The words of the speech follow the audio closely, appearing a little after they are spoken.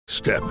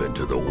Step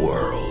into the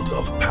world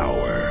of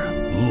power,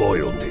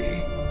 loyalty,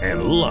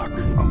 and luck.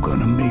 I'm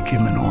gonna make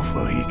him an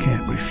offer he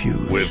can't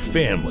refuse. With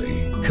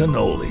family,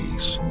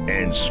 cannolis,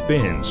 and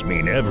spins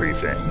mean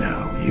everything.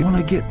 Now, you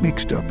wanna get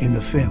mixed up in the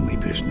family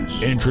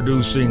business.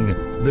 Introducing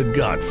The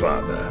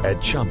Godfather at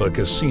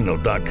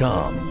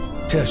ChumbaCasino.com.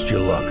 Test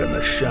your luck in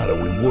the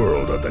shadowy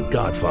world of The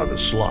Godfather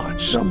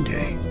slot.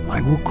 Someday,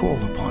 I will call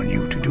upon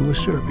you to do a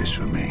service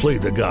for me. Play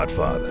The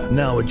Godfather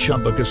now at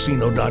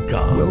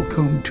ChumbaCasino.com.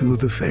 Welcome to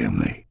the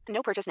family.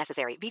 No purchase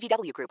necessary.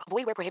 VGW Group.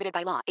 Void where prohibited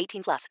by law.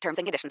 18+. Terms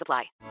and conditions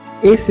apply.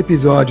 Esse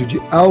episódio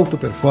de Alto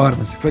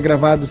Performance foi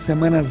gravado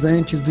semanas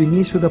antes do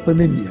início da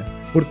pandemia.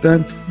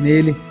 Portanto,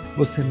 nele,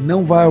 você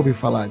não vai ouvir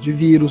falar de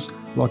vírus,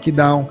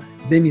 lockdown,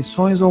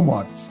 demissões ou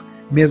mortes.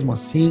 Mesmo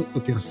assim, eu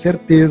tenho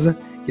certeza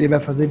que ele vai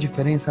fazer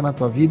diferença na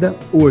tua vida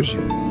hoje.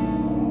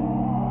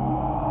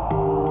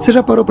 Você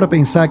já parou para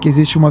pensar que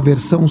existe uma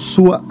versão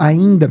sua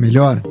ainda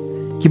melhor?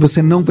 Que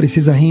você não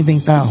precisa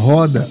reinventar a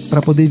roda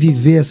para poder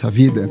viver essa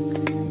vida?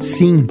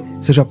 Sim,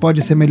 você já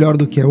pode ser melhor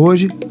do que é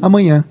hoje,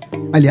 amanhã.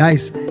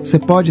 Aliás, você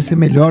pode ser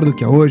melhor do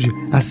que é hoje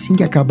assim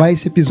que acabar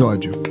esse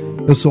episódio.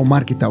 Eu sou o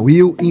Mark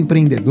Tawil,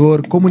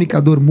 empreendedor,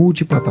 comunicador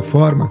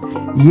multiplataforma,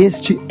 e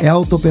este é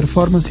Alto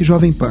Performance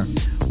Jovem Pan,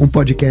 um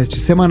podcast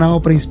semanal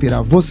para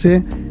inspirar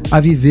você a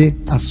viver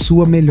a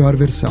sua melhor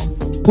versão.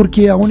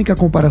 Porque a única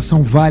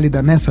comparação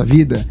válida nessa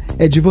vida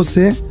é de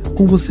você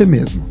com você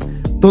mesmo.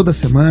 Toda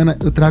semana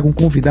eu trago um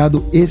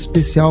convidado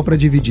especial para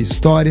dividir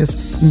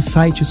histórias,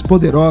 insights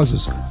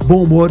poderosos,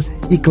 bom humor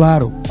e,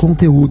 claro,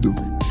 conteúdo.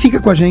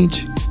 Fica com a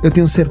gente, eu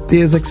tenho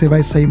certeza que você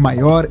vai sair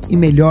maior e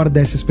melhor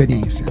dessa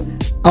experiência.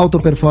 Alto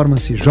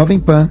Performance Jovem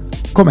Pan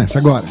começa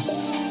agora.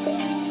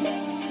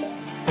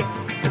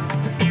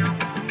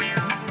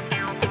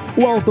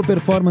 O Alto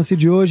Performance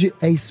de hoje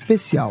é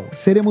especial.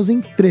 Seremos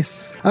em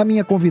 3. A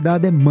minha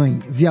convidada é mãe,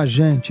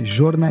 viajante,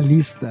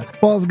 jornalista,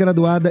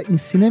 pós-graduada em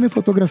cinema e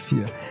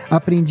fotografia,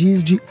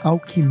 aprendiz de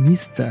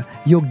alquimista,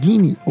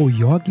 yogini ou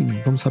yogini,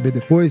 vamos saber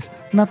depois,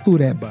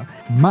 natureba,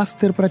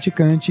 master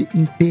praticante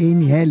em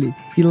PNL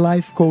e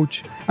life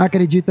coach.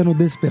 Acredita no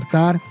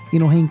despertar e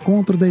no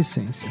reencontro da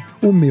essência.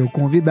 O meu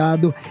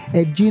convidado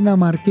é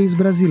dinamarquês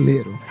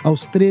brasileiro.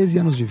 Aos 13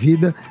 anos de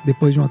vida,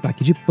 depois de um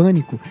ataque de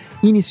pânico,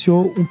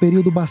 iniciou um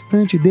período bastante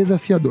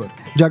desafiador.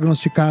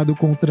 Diagnosticado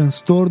com o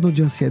transtorno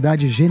de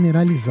ansiedade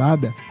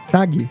generalizada,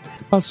 TAG,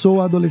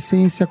 passou a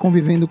adolescência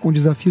convivendo com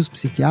desafios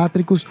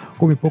psiquiátricos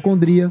como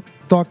hipocondria,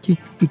 toque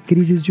e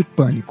crises de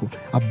pânico.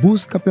 A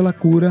busca pela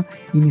cura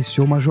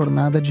iniciou uma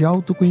jornada de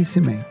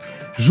autoconhecimento.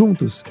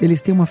 Juntos,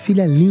 eles têm uma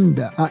filha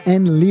linda, a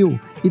Anne Liu,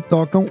 e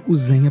tocam o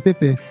Zen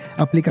App,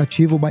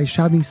 aplicativo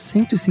baixado em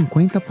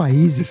 150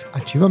 países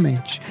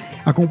ativamente,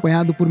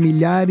 acompanhado por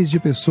milhares de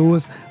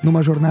pessoas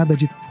numa jornada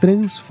de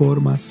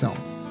transformação.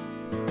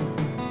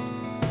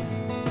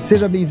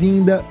 Seja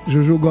bem-vinda,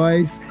 Juju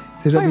Góes.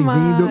 Seja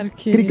bem-vindo,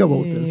 Krika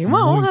Wolters.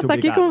 Uma honra estar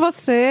aqui com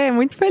você,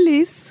 muito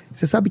feliz.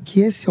 Você sabe que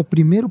esse é o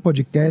primeiro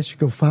podcast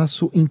que eu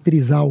faço em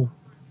trisal.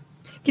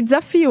 Que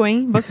desafio,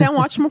 hein? Você é um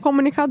ótimo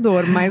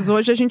comunicador, mas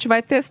hoje a gente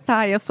vai testar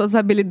aí as suas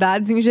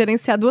habilidades em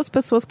gerenciar 2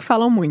 pessoas que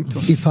falam muito.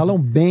 E falam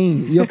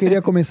bem. E eu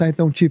queria começar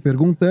então te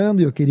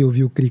perguntando, e eu queria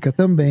ouvir o Krika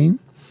também.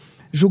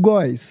 Ju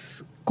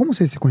Góes, como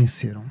vocês se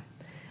conheceram?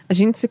 A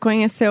gente se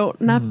conheceu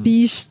na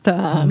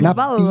pista, na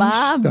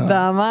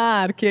balada,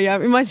 Mark.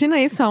 Imagina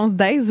isso, há uns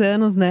 10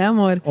 anos, né,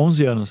 amor?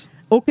 11 anos.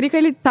 O Krika,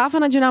 ele estava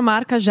na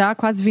Dinamarca já há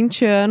quase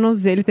 20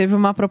 anos. Ele teve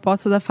uma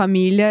proposta da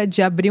família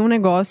de abrir um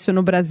negócio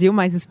no Brasil,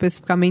 mais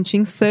especificamente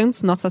em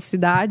Santos, nossa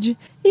cidade.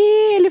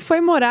 E ele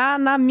foi morar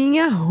na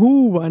minha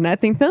rua, né?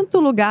 Tem tanto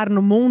lugar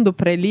no mundo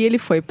para ele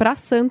foi para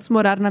Santos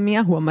morar na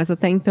minha rua, mas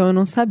até então eu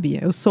não sabia.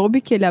 Eu soube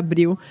que ele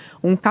abriu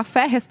um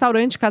café,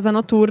 restaurante, casa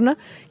noturna,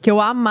 que eu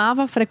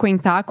amava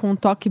frequentar, com um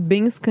toque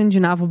bem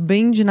escandinavo,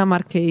 bem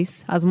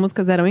dinamarquês. As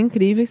músicas eram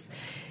incríveis.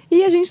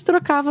 E a gente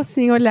trocava,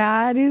 assim,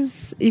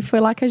 olhares, e foi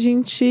lá que a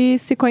gente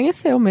se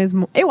conheceu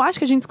mesmo. Eu acho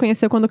que a gente se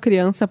conheceu quando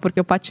criança, porque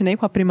eu patinei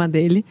com a prima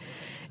dele.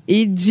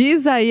 E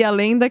diz aí a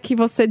lenda que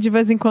você de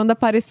vez em quando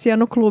aparecia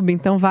no clube.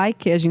 Então vai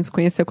que a gente se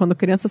conheceu quando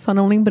criança, só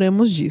não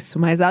lembramos disso.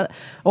 Mas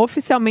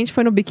oficialmente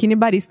foi no Biquíni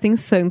Barista em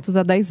Santos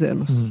há 10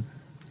 anos.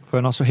 Foi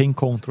o nosso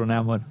reencontro, né,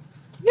 amor?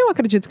 Eu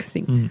acredito que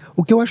sim.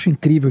 O que eu acho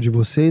incrível de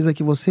vocês é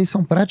que vocês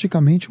são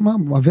praticamente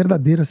uma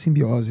verdadeira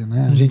simbiose,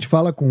 né? A gente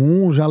fala com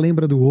um, já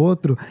lembra do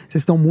outro,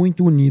 vocês estão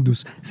muito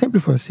unidos. Sempre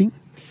foi assim?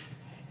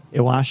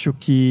 Eu acho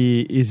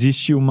que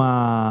existe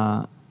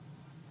uma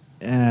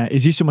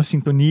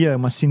sintonia,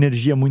 uma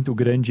sinergia muito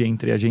grande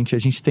entre a gente. A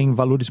gente tem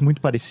valores muito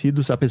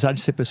parecidos, apesar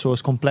de ser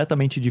pessoas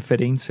completamente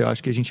diferentes. Eu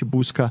acho que a gente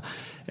busca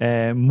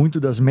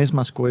muito das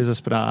mesmas coisas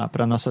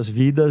para nossas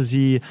vidas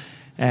e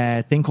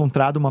ter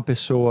encontrado uma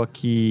pessoa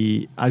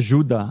que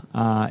ajuda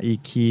e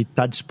que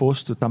está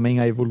disposto também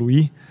a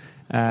evoluir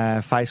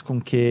faz com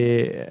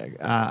que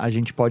a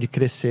gente pode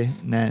crescer,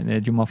 né,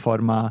 de uma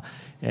forma...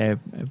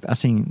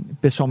 assim,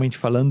 pessoalmente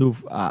falando,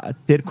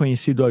 ter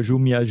conhecido a Ju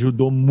me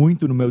ajudou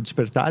muito no meu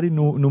despertar e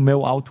no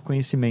meu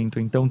autoconhecimento.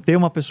 Então, ter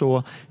uma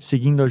pessoa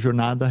seguindo a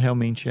jornada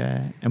realmente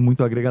é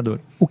muito agregador.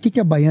 O que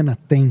a baiana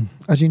tem,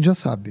 a gente já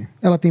sabe.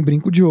 Ela tem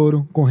brinco de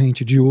ouro,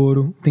 corrente de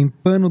ouro, tem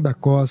pano da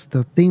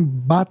costa, tem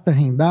bata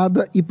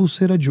rendada e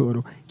pulseira de ouro.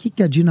 O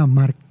que a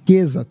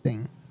dinamarquesa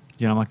tem?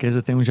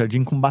 Dinamarquesa tem um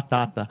jardim com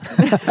batata.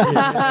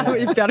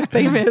 E pior que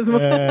tem mesmo.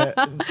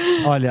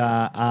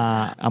 Olha,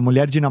 a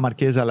mulher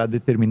dinamarquesa, ela é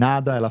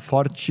determinada, ela é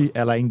forte,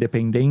 ela é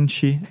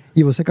independente.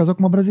 E você casou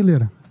com uma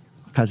brasileira?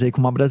 Casei com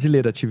uma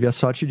brasileira, tive a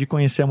sorte de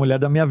conhecer a mulher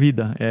da minha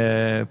vida.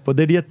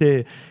 Poderia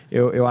ter,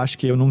 eu acho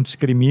que eu não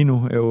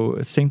discrimino,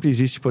 sempre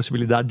existe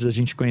possibilidade de a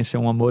gente conhecer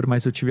um amor,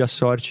 mas eu tive a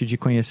sorte de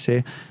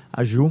conhecer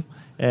a Ju,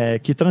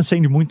 que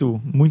transcende muito,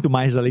 muito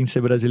mais além de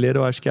ser brasileira.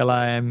 Eu acho que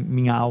ela é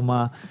minha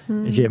alma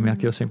gêmea,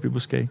 que eu sempre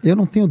busquei. Eu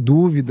não tenho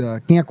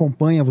dúvida, quem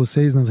acompanha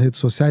vocês nas redes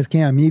sociais,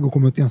 quem é amigo,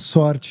 como eu tenho a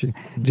sorte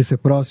de ser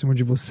próximo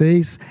de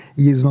vocês,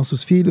 e os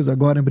nossos filhos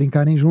agora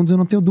brincarem juntos, eu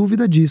não tenho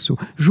dúvida disso.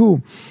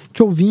 Ju,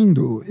 te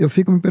ouvindo, eu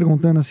fico me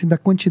perguntando assim, da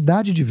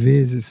quantidade de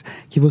vezes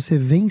que você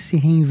vem se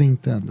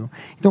reinventando.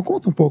 Então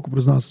conta um pouco para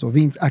os nossos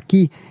ouvintes,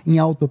 aqui em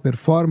Alto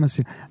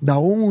Performance, da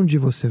onde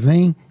você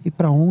vem e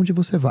para onde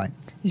você vai.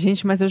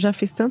 Gente, mas eu já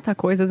fiz tanta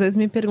coisa. Às vezes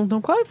me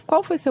perguntam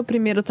qual foi seu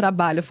primeiro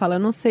trabalho. Eu falo, eu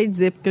não sei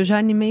dizer, porque eu já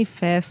animei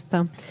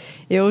festa.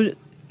 Eu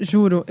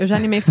juro, eu já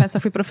animei festa,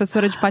 fui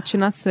professora de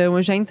patinação,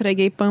 eu já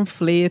entreguei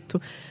panfleto.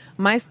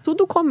 Mas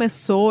tudo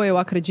começou, eu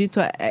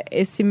acredito,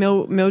 esse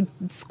meu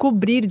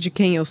descobrir de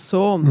quem eu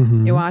sou.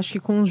 Eu acho que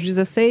com uns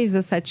 16,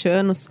 17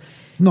 anos...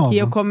 Nova. Que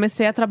eu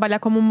comecei a trabalhar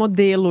como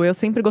modelo. Eu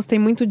sempre gostei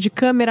muito de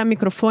câmera,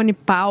 microfone,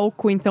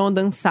 palco, então eu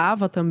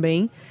dançava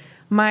também.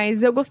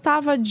 Mas eu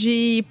gostava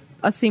de...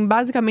 assim,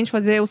 basicamente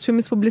fazer os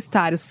filmes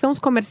publicitários. São os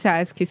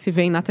comerciais que se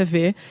veem na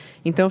TV.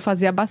 Então eu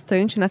fazia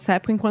bastante nessa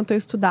época enquanto eu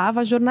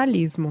estudava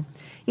jornalismo.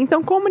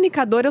 Então,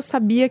 comunicador eu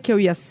sabia que eu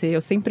ia ser.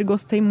 Eu sempre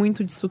gostei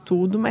muito disso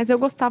tudo, mas eu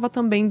gostava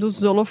também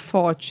dos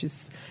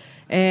holofotes.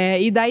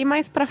 E daí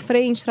mais pra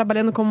frente,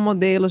 trabalhando como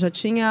modelo, já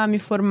tinha me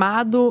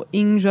formado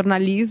em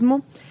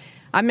jornalismo.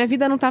 A minha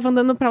vida não estava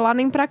andando pra lá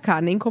nem pra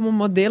cá. Nem como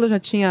modelo, já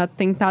tinha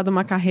tentado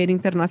uma carreira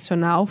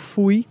internacional,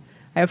 fui.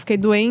 Aí eu fiquei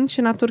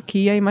doente na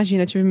Turquia,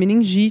 imagina, tive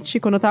meningite.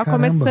 Quando eu tava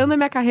começando a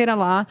minha carreira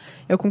lá,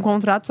 eu com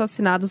contratos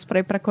assinados para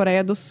ir para a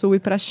Coreia do Sul e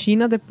para a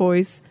China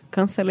depois,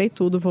 cancelei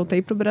tudo,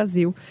 voltei para o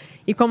Brasil.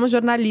 E como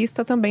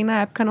jornalista também,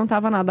 na época, não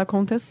estava nada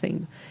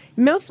acontecendo.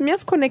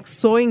 Minhas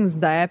conexões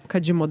da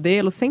época de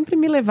modelo sempre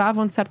me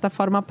levavam, de certa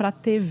forma, para a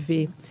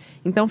TV.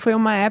 Então foi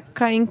uma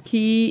época em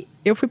que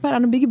eu fui parar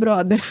no Big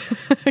Brother.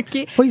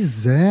 Que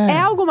pois é. É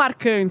algo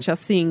marcante,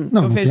 assim,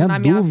 não, eu não vejo na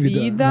minha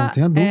vida. Não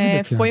tenha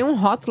dúvida. Foi um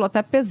rótulo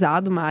até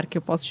pesado, Mark,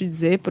 eu posso te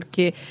dizer,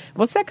 porque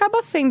você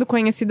acaba sendo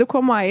conhecido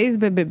como a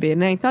ex-BBB,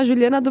 né? Então a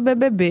Juliana do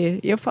BBB.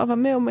 E eu falava,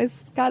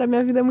 mas cara,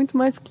 minha vida é muito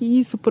mais que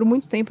isso. Por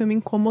muito tempo eu me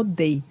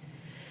incomodei.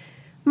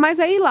 Mas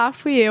aí lá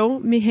fui eu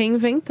me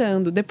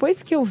reinventando.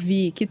 Depois que eu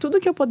vi que tudo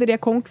que eu poderia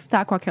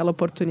conquistar com aquela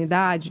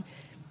oportunidade...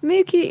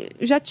 meio que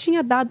já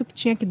tinha dado o que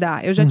tinha que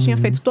dar. Eu já tinha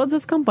feito todas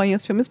as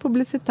campanhas, filmes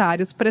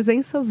publicitários,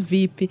 presenças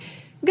VIP,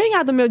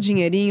 ganhado meu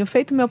dinheirinho,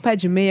 feito meu pé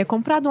de meia,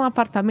 comprado um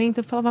apartamento.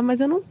 Eu falava, mas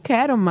eu não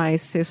quero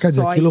mais ser só isso. Quer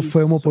dizer, aquilo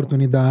foi uma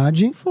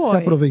oportunidade, você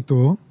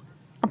aproveitou.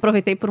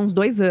 Aproveitei por uns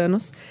 2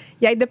 anos.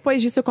 E aí,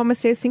 depois disso, eu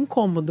comecei esse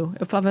incômodo.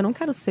 Eu falava, eu não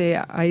quero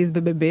ser a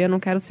ex-BBB, eu não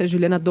quero ser a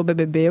Juliana do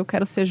BBB, eu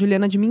quero ser a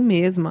Juliana de mim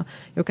mesma.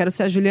 Eu quero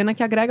ser a Juliana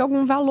que agrega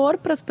algum valor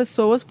para as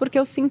pessoas, porque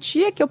eu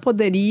sentia que eu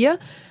poderia...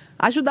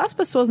 ajudar as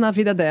pessoas na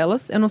vida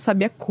delas, eu não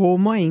sabia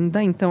como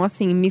ainda. Então,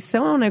 assim,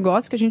 missão é um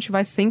negócio que a gente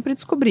vai sempre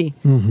descobrir.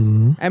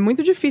 É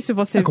muito difícil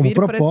você vir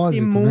para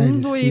esse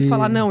mundo, né? E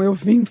falar, não, eu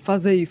vim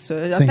fazer isso.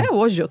 Sim. Até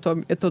hoje eu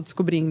tô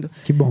descobrindo.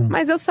 Que bom.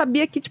 Mas eu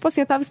sabia que, tipo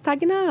assim, eu tava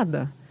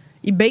estagnada.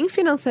 E bem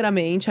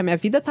financeiramente, a minha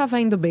vida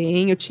tava indo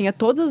bem, eu tinha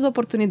todas as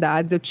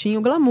oportunidades, eu tinha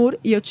o glamour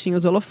e eu tinha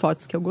os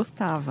holofotes que eu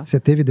gostava. Você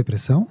teve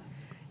depressão?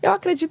 Eu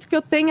acredito que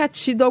eu tenha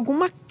tido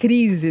alguma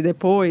crise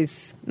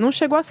depois. Não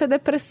chegou a ser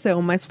depressão,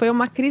 mas foi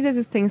uma crise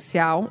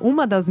existencial.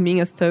 Uma das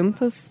minhas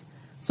tantas.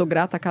 Sou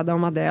grata a cada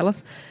uma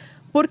delas.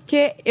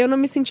 Porque eu não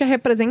me sentia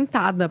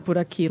representada por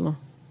aquilo.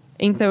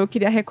 Então eu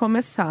queria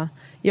recomeçar.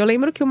 E eu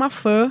lembro que uma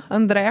fã,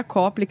 Andrea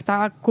Copley, que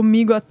está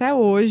comigo até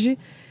hoje...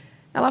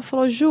 ela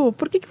falou, Ju,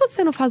 por que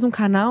você não faz um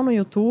canal no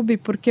YouTube?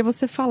 Porque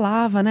você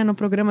falava, né, no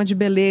programa de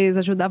beleza,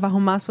 ajudava a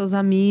arrumar suas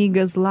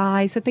amigas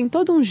lá. E você tem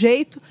todo um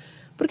jeito...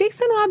 por que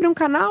você não abre um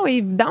canal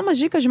e dá umas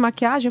dicas de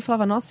maquiagem? Eu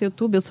falava, nossa,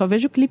 YouTube, eu só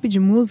vejo clipe de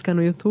música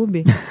no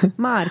YouTube.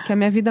 Mark, a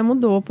minha vida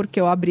mudou, porque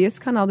eu abri esse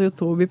canal do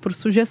YouTube por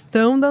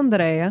sugestão da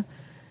Andrea.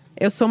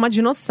 Eu sou uma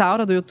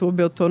dinossauro do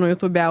YouTube, eu tô no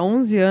YouTube há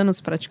 11 anos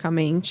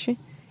praticamente.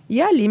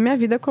 E ali minha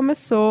vida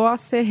começou a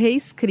ser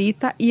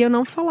reescrita e eu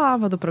não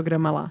falava do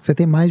programa lá. Você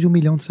tem mais de 1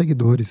 milhão de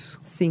seguidores.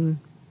 Sim.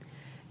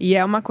 E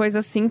é uma coisa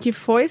assim que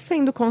foi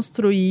sendo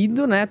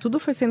construído, né? Tudo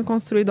foi sendo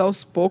construído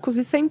aos poucos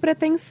e sem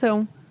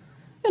pretensão.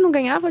 Eu não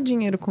ganhava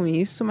dinheiro com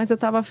isso, mas eu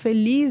estava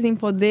feliz em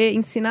poder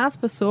ensinar as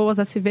pessoas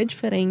a se ver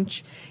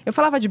diferente. Eu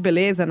falava de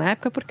beleza na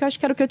época porque eu acho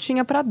que era o que eu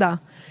tinha para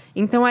dar.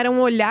 Então era um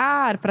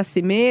olhar para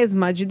si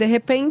mesma de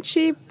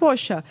repente,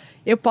 poxa,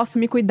 eu posso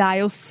me cuidar,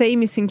 eu sei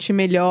me sentir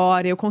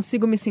melhor, eu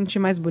consigo me sentir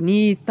mais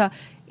bonita.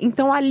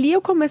 Então ali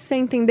eu comecei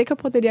a entender que eu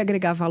poderia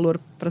agregar valor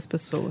para as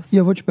pessoas. E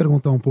eu vou te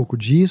perguntar um pouco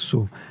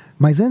disso,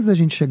 mas antes da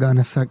gente chegar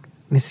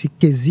nesse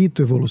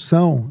quesito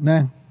evolução,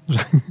 né?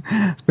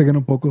 Pegando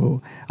um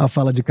pouco a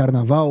fala de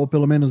carnaval, ou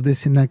pelo menos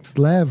desse next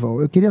level,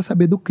 eu queria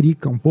saber do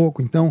Krika um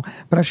pouco, então,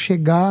 para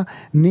chegar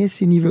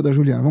nesse nível da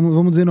Juliana.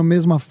 Vamos dizer, na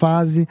mesma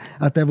fase,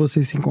 até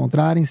vocês se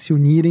encontrarem, se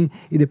unirem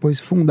e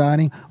depois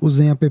fundarem o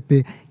Zen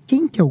App.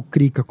 Quem que é o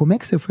Krika? Como é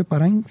que você foi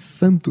parar em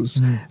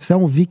Santos? Você é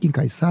um viking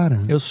caiçara?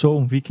 Eu sou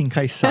um viking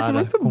caiçara. É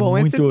muito bom,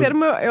 esse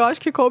termo eu acho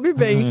que coube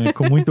bem.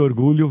 Com muito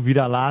orgulho,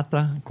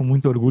 vira-lata, com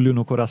muito orgulho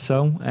no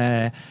coração.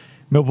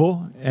 Meu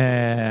avô,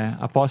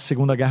 após a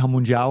Segunda Guerra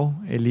Mundial,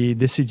 ele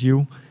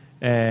decidiu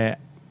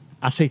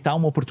aceitar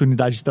uma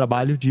oportunidade de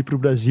trabalho de ir para o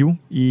Brasil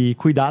e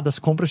cuidar das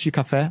compras de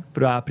café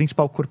para a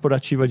principal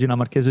corporativa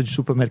dinamarquesa de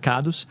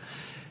supermercados.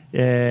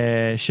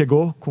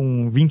 Chegou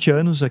com 20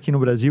 anos aqui no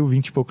Brasil,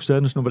 20 e poucos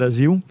anos no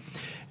Brasil.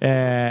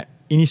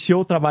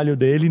 Iniciou o trabalho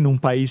dele num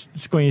país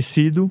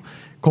desconhecido,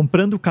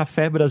 comprando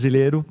café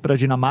brasileiro para a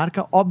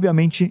Dinamarca,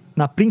 obviamente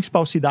na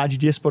principal cidade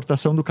de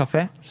exportação do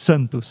café,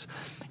 Santos.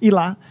 E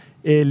lá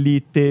ele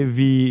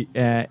teve...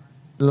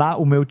 lá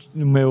o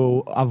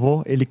meu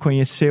avô, ele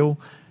conheceu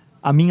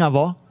a minha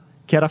avó,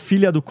 que era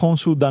filha do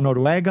cônsul da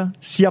Noruega,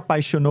 se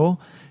apaixonou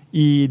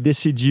e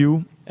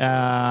decidiu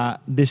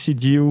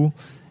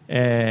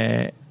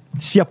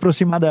se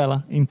aproximar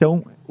dela.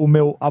 Então, o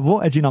meu avô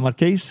é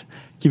dinamarquês,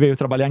 que veio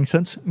trabalhar em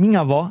Santos.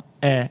 Minha avó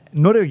é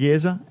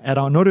norueguesa,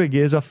 era uma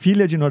norueguesa,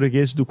 filha de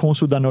norueguês do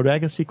cônsul da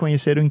Noruega, se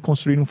conheceram e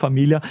construíram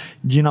família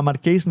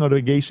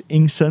dinamarquês-norueguês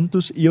em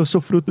Santos, e eu sou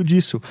fruto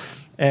disso.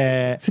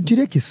 Você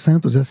diria que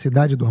Santos é a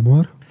cidade do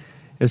amor?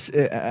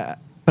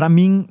 Para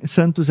mim,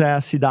 Santos é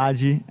a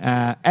cidade...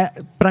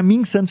 para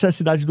mim, Santos é a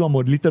cidade do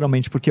amor,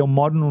 literalmente, porque eu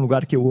moro num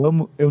lugar que eu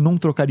amo, eu não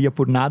trocaria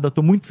por nada.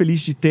 Estou muito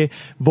feliz de ter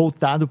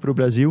voltado para o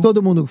Brasil.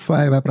 Todo mundo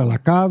vai para lá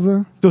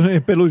casa.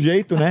 Pelo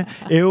jeito, né?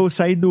 Eu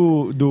saí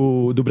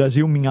do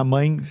Brasil, minha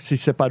mãe se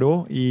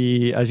separou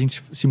e a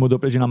gente se mudou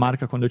para a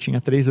Dinamarca quando eu tinha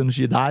 3 anos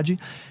de idade.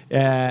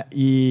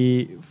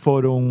 E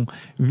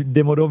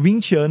demorou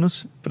 20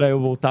 anos para eu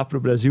voltar para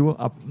o Brasil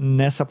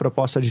nessa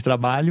proposta de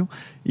trabalho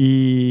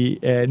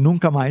e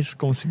nunca mais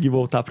consegui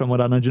voltar para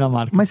morar na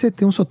Dinamarca. Mas você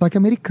tem um sotaque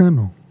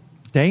americano.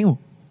 Tenho.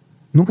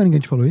 Nunca ninguém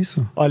te falou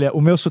isso? Olha, o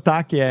meu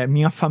sotaque é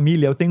minha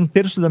família. Eu tenho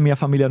 1/3 da minha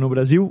família no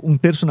Brasil,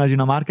 1/3 na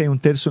Dinamarca e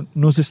 1/3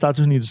 nos Estados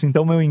Unidos.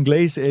 Então, meu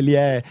inglês, ele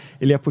é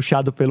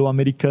puxado pelo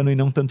americano e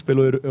não tanto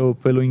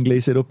pelo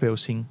inglês europeu,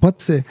 sim.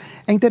 Pode ser.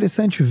 É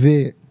interessante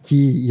ver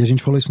que, e a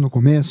gente falou isso no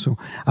começo,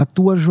 a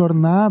tua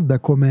jornada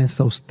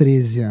começa aos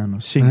 13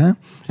 anos. Sim. Né?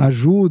 Sim. A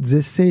Ju,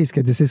 16,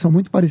 quer dizer, vocês são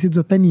muito parecidos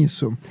até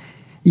nisso.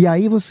 E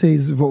aí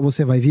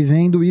você vai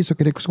vivendo isso. Eu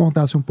queria que você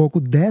contasse um pouco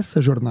dessa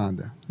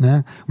jornada,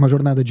 né? Uma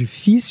jornada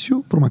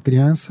difícil para uma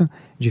criança,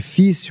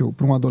 difícil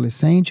para um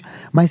adolescente,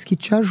 mas que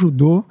te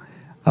ajudou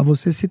a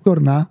você se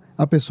tornar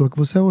a pessoa que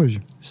você é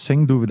hoje.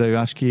 Sem dúvida. Eu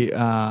acho que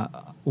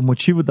o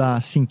motivo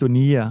da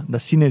sintonia, da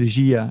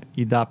sinergia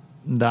e da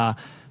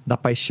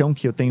paixão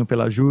que eu tenho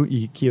pela Ju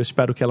e que eu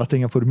espero que ela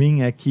tenha por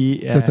mim é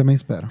que... Eu também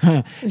espero.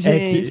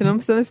 Gente, não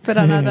precisamos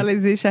esperar nada, ela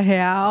existe, é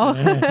real.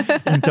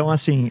 Então,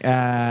 assim,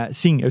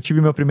 sim, eu tive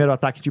meu primeiro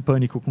ataque de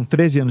pânico com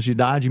 13 anos de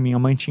idade. Minha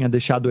mãe tinha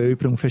deixado eu ir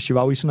para um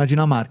festival, isso na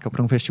Dinamarca,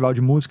 para um festival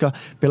de música,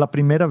 pela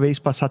primeira vez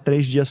passar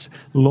 3 dias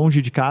longe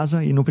de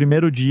casa, e no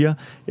primeiro dia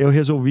eu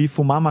resolvi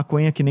fumar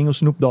maconha que nem o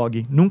Snoop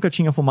Dogg. Nunca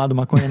tinha fumado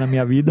maconha na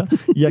minha vida,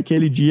 e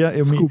aquele dia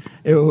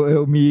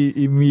eu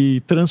me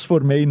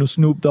transformei no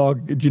Snoop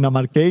Dogg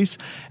dinamarquês.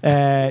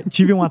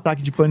 Tive um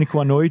ataque de pânico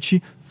à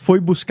noite, fui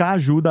buscar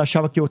ajuda,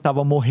 achava que eu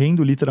estava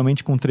morrendo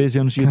literalmente com 13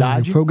 anos de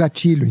idade. Foi o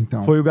gatilho,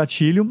 então. Foi o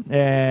gatilho.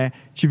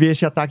 Tive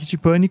esse ataque de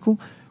pânico.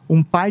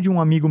 Um pai de um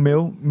amigo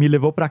meu me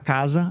levou para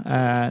casa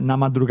na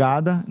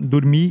madrugada,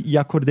 dormi e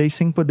acordei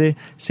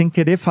sem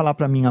querer falar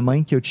para minha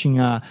mãe que eu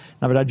tinha,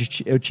 na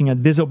verdade, eu tinha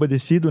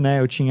desobedecido, né?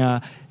 Eu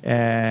tinha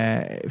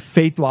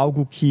feito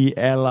algo que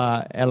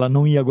ela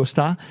não ia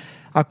gostar.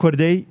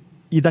 Acordei.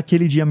 E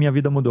daquele dia minha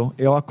vida mudou.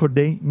 Eu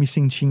acordei me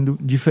sentindo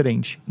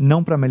diferente.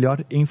 Não para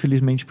melhor,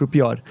 infelizmente para o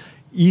pior.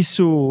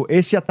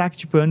 Esse ataque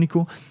de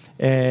pânico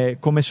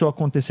começou a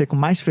acontecer com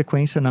mais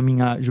frequência na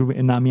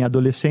minha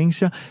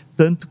adolescência,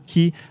 tanto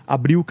que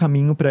abriu o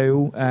caminho para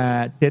eu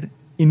ter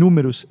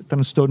inúmeros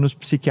transtornos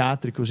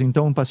psiquiátricos.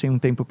 Então, eu passei um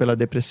tempo pela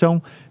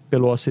depressão,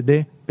 pelo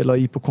OCD, pela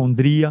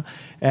hipocondria,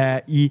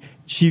 e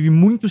tive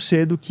muito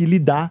cedo que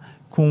lidar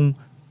com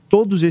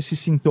todos esses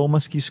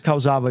sintomas que isso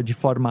causava de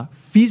forma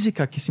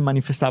física, que se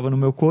manifestava no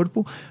meu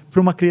corpo,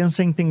 para uma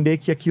criança entender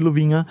que aquilo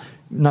vinha,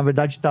 na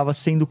verdade, estava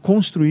sendo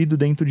construído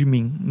dentro de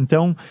mim.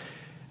 Então,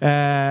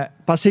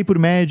 passei por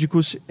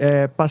médicos,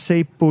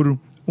 passei por,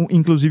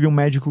 inclusive, um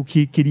médico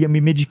que queria me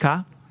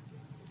medicar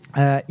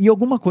E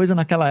alguma coisa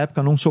naquela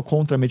época, não sou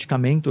contra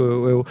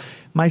medicamento,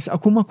 mas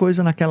alguma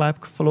coisa naquela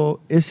época falou,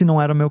 esse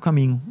não era o meu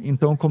caminho.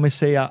 Então eu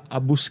comecei a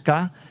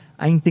buscar,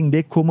 a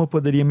entender como eu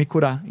poderia me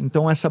curar.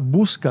 Então essa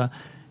busca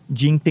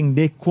de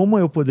entender como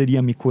eu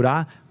poderia me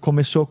curar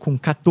começou com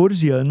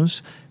 14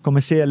 anos.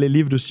 Comecei a ler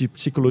livros de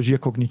psicologia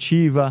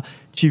cognitiva,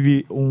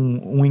 tive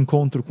um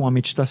encontro com a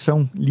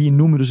meditação, li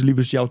inúmeros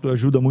livros de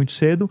autoajuda muito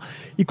cedo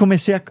e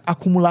comecei a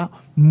acumular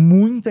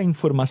muita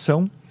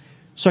informação.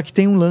 Só que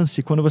tem um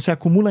lance, quando você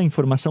acumula a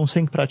informação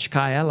sem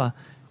praticar ela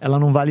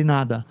não vale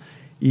nada.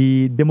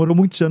 E demorou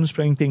muitos anos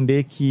para eu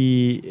entender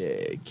que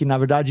na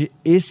verdade,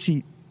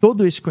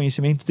 todo esse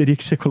conhecimento teria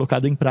que ser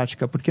colocado em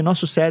prática, porque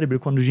nosso cérebro,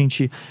 quando a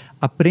gente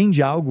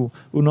aprende algo,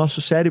 o nosso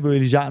cérebro,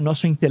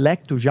 nosso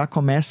intelecto já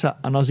começa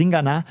a nos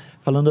enganar,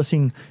 falando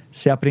assim,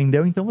 você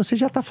aprendeu, então você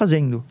já está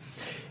fazendo.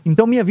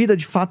 Então minha vida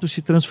de fato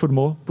se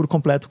transformou por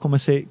completo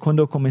quando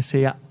eu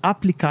comecei a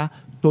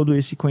aplicar todo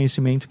esse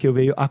conhecimento que eu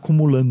venho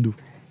acumulando.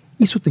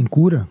 Isso tem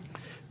cura?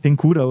 Tem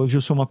cura. Hoje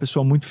eu sou uma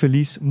pessoa muito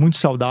feliz, muito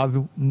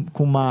saudável,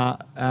 com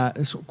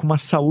uma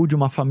saúde,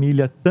 uma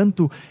família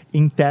tanto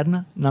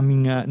interna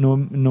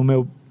no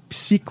meu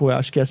psico, eu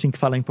acho que é assim que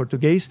fala em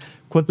português,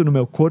 quanto no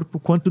meu corpo,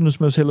 quanto nos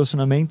meus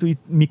relacionamentos, e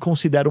me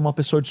considero uma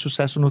pessoa de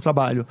sucesso no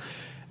trabalho.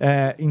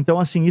 Então,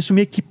 assim, isso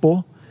me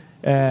equipou.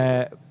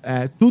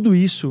 Tudo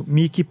isso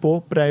me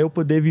equipou para eu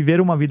poder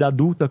viver uma vida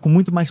adulta com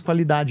muito mais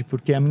qualidade,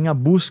 porque a minha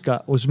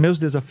busca, os meus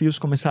desafios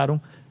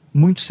começaram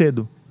muito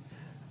cedo.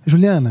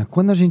 Juliana,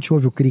 quando a gente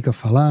ouve o Krika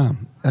falar,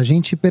 a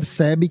gente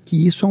percebe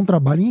que isso é um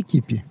trabalho em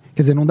equipe.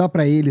 Quer dizer, não dá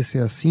pra ele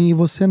ser assim e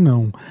você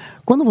não.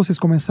 Quando vocês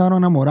começaram a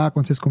namorar,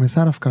 quando vocês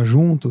começaram a ficar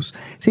juntos,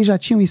 vocês já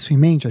tinham isso em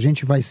mente? A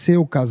gente vai ser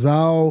o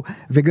casal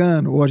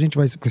vegano, ou a gente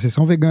vai ser, porque vocês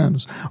são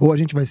veganos, ou a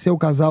gente vai ser o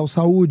casal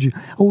saúde,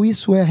 ou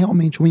isso é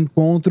realmente um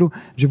encontro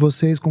de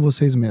vocês com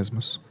vocês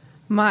mesmos?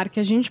 Mark,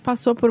 a gente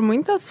passou por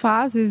muitas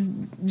fases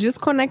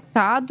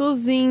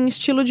desconectados em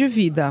estilo de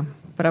vida.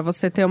 Para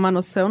você ter uma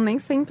noção, nem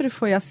sempre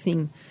foi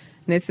assim.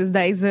 Nesses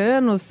 10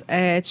 anos,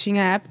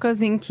 tinha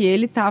épocas em que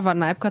ele estava,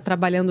 na época,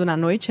 trabalhando na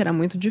noite. Era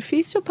muito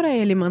difícil para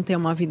ele manter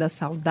uma vida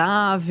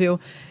saudável.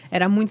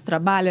 Era muito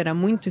trabalho, era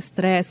muito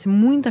estresse,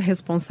 muita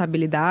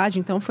responsabilidade.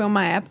 Então, foi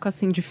uma época,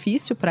 assim,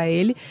 difícil para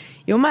ele.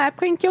 E uma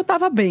época em que eu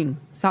estava bem,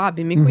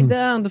 sabe? Me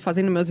cuidando,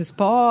 fazendo meus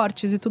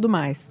esportes e tudo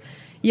mais.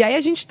 E aí,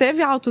 a gente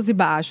teve altos e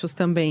baixos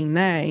também,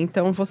 né?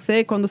 Então,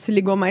 você, quando se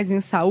ligou mais em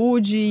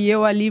saúde, e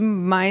eu ali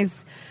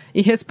mais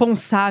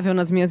irresponsável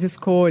nas minhas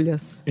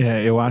escolhas.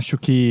 Eu acho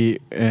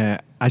que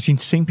a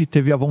gente sempre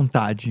teve a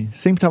vontade,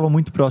 sempre estava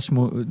muito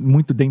próximo,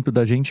 muito dentro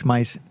da gente,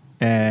 mas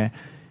é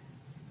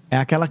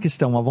aquela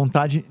questão, a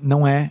vontade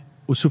não é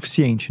o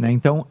suficiente, né?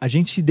 Então, a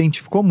gente se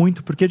identificou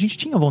muito porque a gente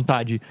tinha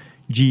vontade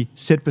de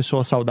ser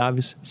pessoas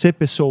saudáveis, ser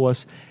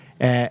pessoas...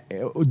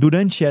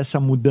 durante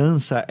essa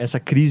mudança, essa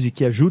crise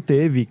que a Ju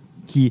teve,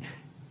 que,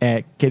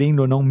 querendo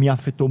ou não, me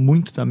afetou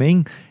muito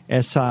também,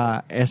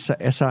 essa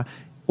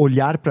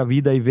olhar para a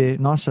vida e ver,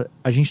 nossa,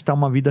 a gente está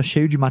uma vida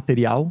cheia de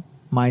material,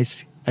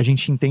 mas a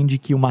gente entende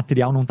que o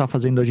material não está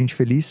fazendo a gente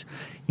feliz.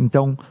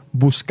 Então,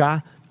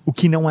 buscar o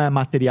que não é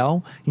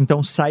material.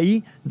 Então,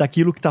 sair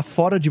daquilo que está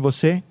fora de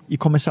você e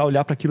começar a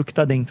olhar para aquilo que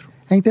está dentro.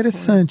 É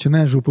interessante,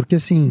 né, Ju? Porque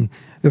assim,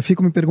 eu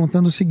fico me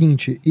perguntando o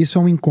seguinte, isso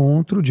é um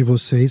encontro de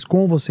vocês,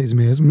 com vocês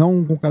mesmos,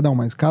 não com cada um,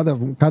 mas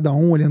cada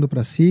um olhando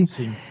para si.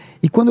 Sim.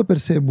 E quando eu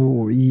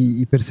percebo,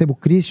 e percebo o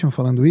Christian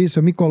falando isso,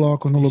 eu me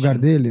coloco no lugar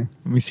dele.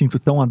 Eu me sinto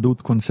tão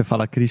adulto quando você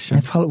fala Christian.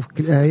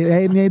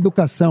 É minha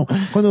educação.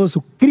 Quando eu ouço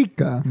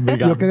Krika,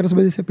 e eu quero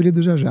saber desse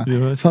apelido já.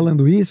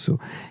 Falando isso,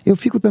 eu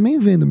fico também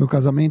vendo meu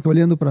casamento,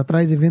 olhando para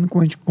trás e vendo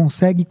como a gente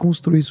consegue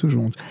construir isso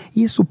junto.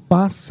 E isso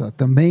passa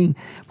também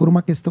por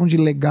uma questão de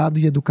legado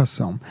e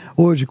educação.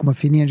 Hoje, com uma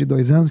filhinha de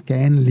 2 anos, que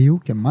é Anne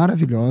Liu, que é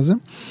maravilhosa,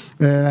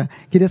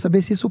 queria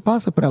saber se isso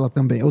passa para ela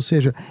também. Ou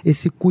seja,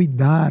 esse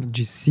cuidar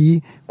de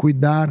si,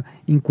 cuidar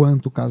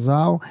enquanto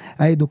casal,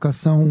 a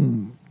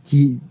educação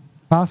que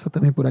passa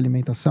também por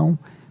alimentação,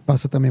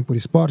 passa também por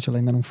esporte, ela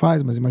ainda não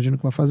faz, mas imagino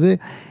que vai fazer.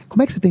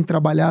 Como é que você tem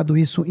trabalhado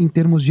isso em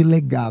termos de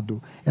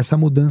legado, essa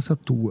mudança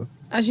tua?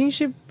 A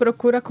gente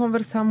procura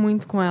conversar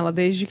muito com ela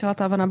desde que ela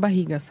estava na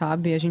barriga,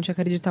 sabe? A gente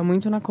acredita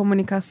muito na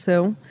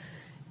comunicação.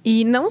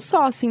 E não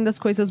só, assim, das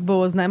coisas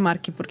boas, né,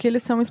 Mark? Porque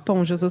eles são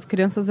esponjas. As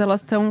crianças,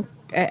 elas estão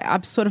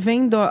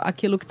absorvendo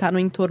aquilo que está no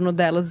entorno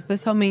delas,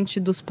 especialmente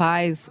dos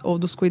pais ou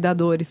dos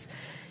cuidadores.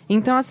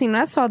 Então, assim, não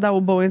é só dar o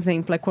bom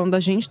exemplo. É quando a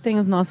gente tem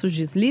os nossos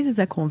deslizes,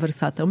 é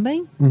conversar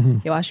também.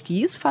 Eu acho que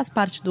isso faz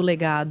parte do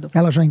legado.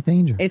 Ela já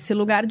entende? Esse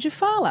lugar de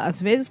fala.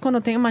 Às vezes, quando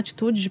eu tenho uma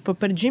atitude, tipo, eu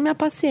perdi minha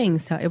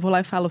paciência, eu vou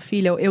lá e falo,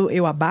 filha,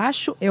 eu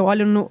abaixo, eu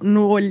olho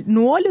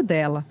no olho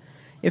dela.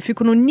 Eu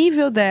fico no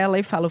nível dela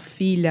e falo,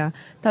 filha,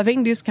 tá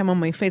vendo isso que a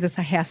mamãe fez?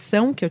 Essa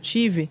reação que eu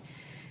tive?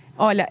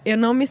 Olha, eu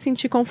não me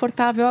senti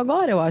confortável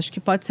agora. Eu acho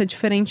que pode ser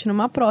diferente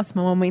numa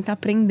próxima. A mamãe tá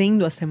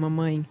aprendendo a ser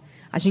mamãe.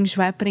 A gente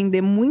vai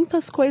aprender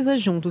muitas coisas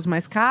juntos,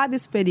 mas cada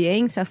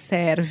experiência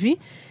serve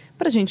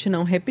pra gente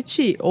não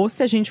repetir. Ou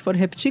se a gente for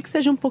repetir, que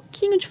seja um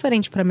pouquinho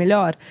diferente para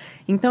melhor.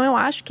 Então eu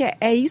acho que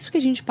é isso que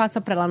a gente passa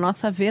para ela, a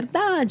nossa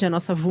verdade, a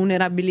nossa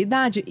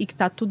vulnerabilidade, e que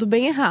tá tudo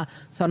bem errar.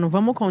 Só não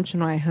vamos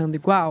continuar errando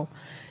igual.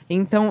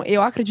 Então,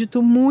 eu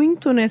acredito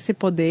muito nesse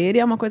poder e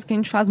é uma coisa que a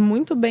gente faz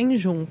muito bem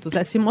juntos.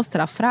 É se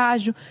mostrar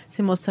frágil,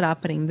 se mostrar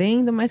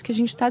aprendendo, mas que a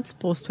gente está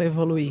disposto a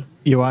evoluir.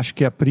 E eu acho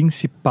que a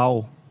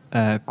principal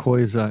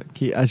coisa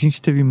que a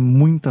gente teve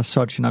muita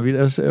sorte na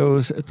vida,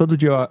 todo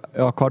dia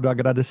eu acordo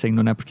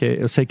agradecendo, né? Porque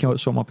eu sei que eu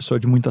sou uma pessoa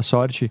de muita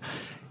sorte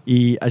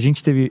e a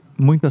gente teve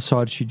muita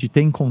sorte de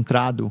ter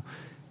encontrado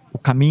o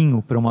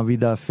caminho para uma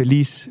vida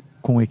feliz,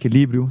 com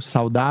equilíbrio,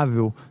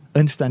 saudável,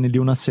 antes da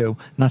Anelil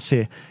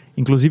nascer.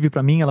 Inclusive,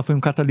 para mim, ela foi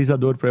um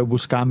catalisador para eu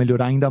buscar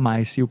melhorar ainda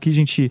mais. E o que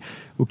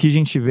a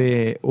gente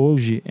vê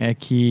hoje é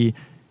que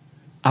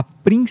a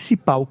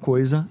principal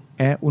coisa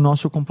é o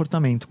nosso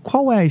comportamento.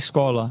 Qual é a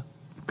escola?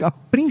 A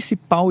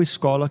principal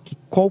escola que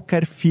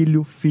qualquer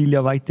filho,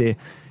 filha vai ter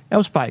é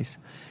os pais.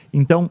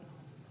 Então,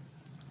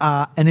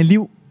 a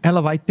Anelil,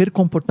 ela vai ter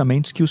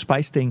comportamentos que os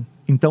pais têm.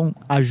 Então,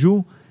 a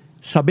Ju,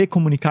 saber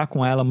comunicar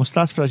com ela,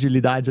 mostrar as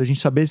fragilidades, a gente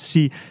saber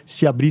se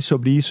abrir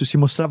sobre isso, se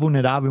mostrar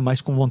vulnerável,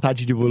 mas com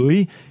vontade de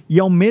evoluir, e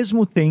ao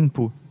mesmo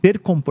tempo ter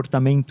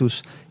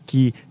comportamentos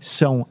que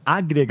são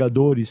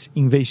agregadores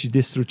em vez de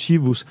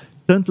destrutivos,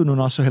 tanto no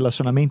nosso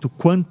relacionamento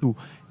quanto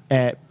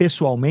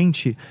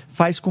pessoalmente,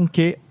 faz com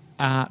que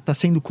está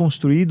sendo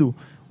construído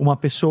uma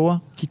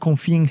pessoa que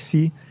confia em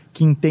si,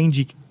 que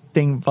entende que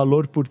tem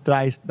valor por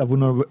trás da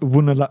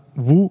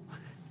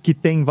que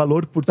tem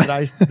valor por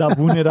trás da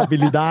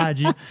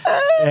vulnerabilidade.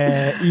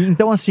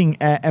 Então, assim,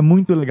 é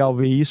muito legal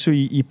ver isso.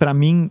 E para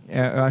mim,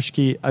 eu acho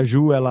que a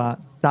Ju, ela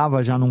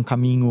estava já num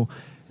caminho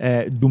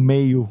do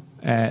meio,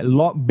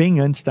 bem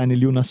antes da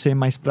Anelil nascer,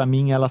 mas para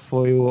mim ela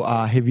foi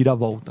a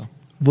reviravolta.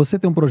 Você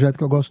tem um projeto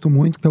que eu gosto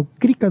muito, que é o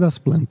Crica das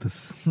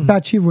Plantas. Tá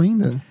ativo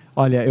ainda?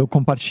 Olha, eu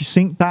compartilho,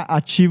 sem estar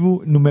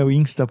ativo no meu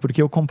Insta,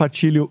 porque eu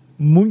compartilho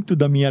muito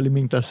da minha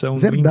alimentação.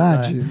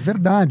 Verdade, no Insta.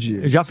 Verdade.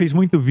 Eu já fiz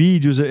muitos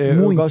vídeos,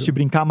 eu gosto de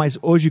brincar, mas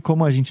hoje,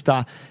 como a gente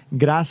está,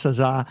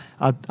 graças a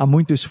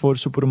muito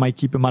esforço por uma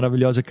equipe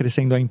maravilhosa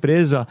crescendo a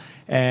empresa,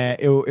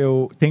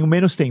 eu tenho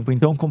menos tempo,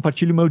 então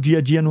compartilho meu dia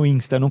a dia no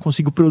Insta, eu não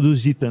consigo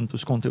produzir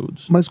tantos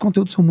conteúdos. Mas os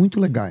conteúdos são muito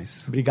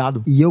legais.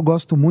 Obrigado. E eu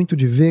gosto muito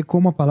de ver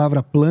como a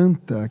palavra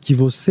planta, que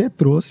você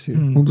trouxe,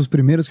 um dos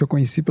primeiros que eu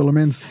conheci, pelo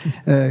menos,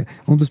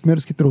 um dos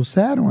primeiros que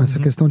trouxeram essa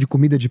questão de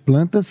comida de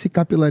plantas, se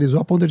capilarizou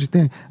a ponto de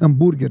ter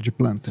hambúrguer de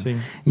planta. Sim.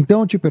 Então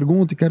eu te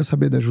pergunto, e quero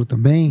saber da Ju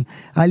também,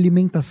 a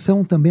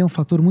alimentação também é um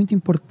fator muito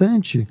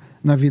importante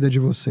na vida de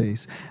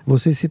vocês.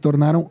 Vocês se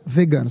tornaram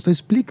veganos. Então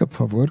explica, por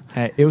favor.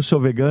 Eu sou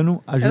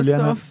vegano, a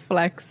Juliana... Eu sou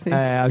flexi.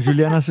 A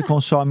Juliana se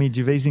consome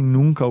de vez em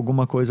nunca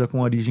alguma coisa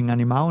com origem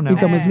animal, né?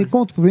 Então, mas me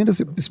conta, primeiro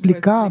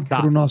explicar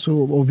para o nosso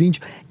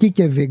ouvinte o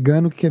que é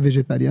vegano, o que é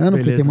vegetariano,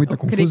 porque tem muita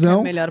confusão.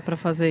 É melhor para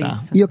fazer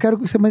isso. E eu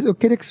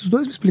queria que os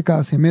dois me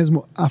explicassem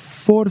mesmo a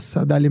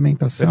força da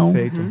alimentação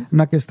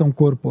na questão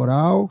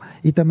corporal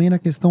e também na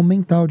questão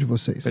mental de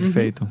vocês.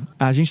 Perfeito.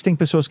 A gente tem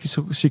pessoas que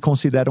se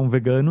consideram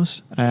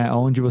veganos,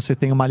 onde você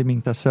tem uma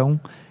alimentação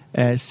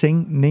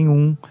sem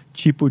nenhum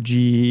tipo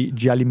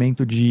de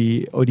alimento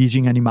de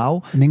origem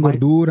animal. Nem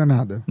gordura,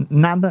 nada.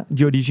 Nada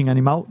de origem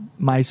animal,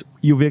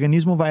 e o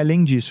veganismo vai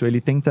além disso.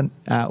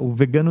 O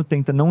vegano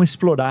tenta não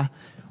explorar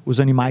os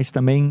animais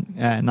também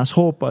nas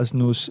roupas,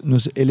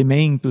 nos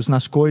elementos,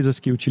 nas coisas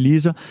que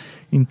utiliza.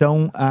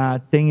 Então,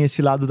 tem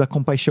esse lado da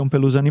compaixão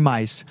pelos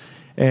animais.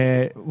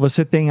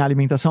 Você tem a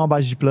alimentação à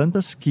base de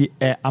plantas, que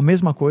é a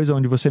mesma coisa,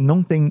 onde você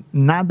não tem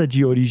nada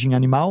de origem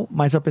animal,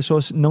 mas a pessoa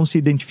não se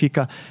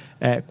identifica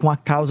com a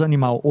causa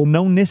animal, ou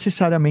não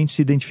necessariamente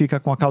se identifica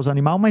com a causa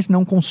animal, mas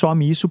não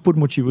consome isso por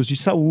motivos de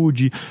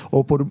saúde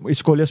ou por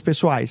escolhas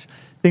pessoais.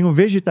 Tem o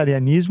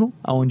vegetarianismo,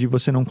 onde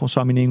você não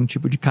consome nenhum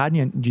tipo de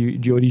carne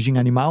de origem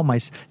animal,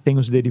 mas tem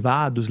os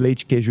derivados,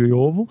 leite, queijo e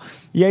ovo.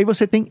 E aí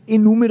você tem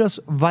inúmeras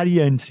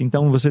variantes.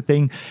 Então você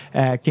tem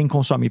quem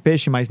consome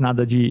peixe, mas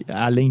nada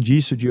além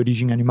disso, de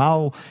origem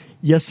animal,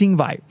 e assim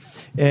vai.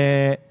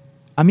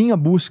 A minha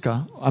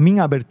busca, a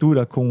minha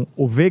abertura com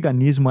o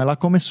veganismo, ela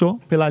começou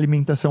pela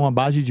alimentação à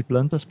base de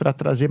plantas para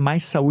trazer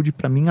mais saúde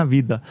para a minha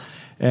vida.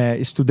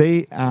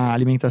 Estudei a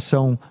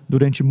alimentação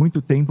durante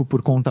muito tempo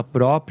por conta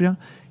própria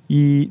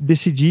e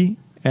decidi,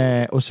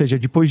 ou seja,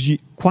 depois de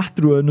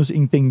 4 anos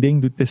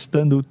entendendo,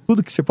 testando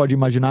tudo que você pode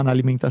imaginar na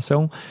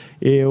alimentação,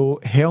 eu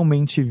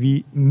realmente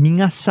vi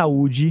minha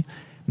saúde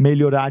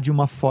melhorar de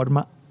uma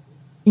forma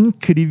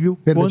incrível.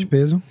 Perda de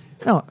peso?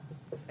 Não,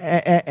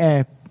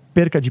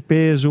 perca de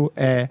peso,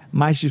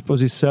 mais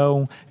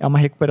disposição, uma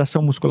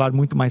recuperação muscular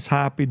muito mais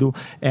rápido.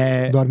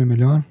 Dorme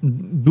melhor?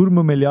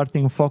 Durmo melhor,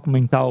 tenho foco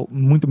mental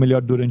muito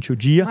melhor durante o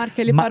dia. Marco,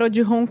 ele parou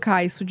de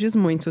roncar, isso diz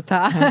muito,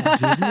 tá?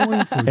 Diz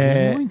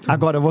muito.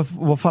 Agora, eu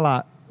vou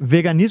falar,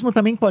 veganismo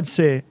também pode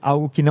ser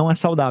algo que não é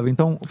saudável.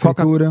 Então,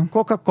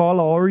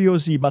 Coca-Cola,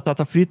 Oreos e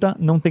batata frita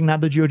não tem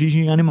nada de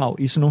origem animal.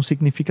 Isso não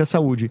significa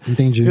saúde.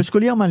 Entendi. Eu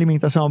escolhi uma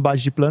alimentação à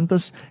base de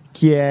plantas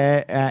que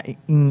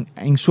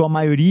em sua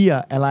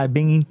maioria, ela é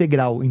bem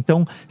integral.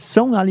 Então,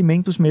 são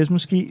alimentos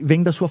mesmos que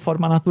vêm da sua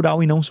forma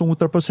natural e não são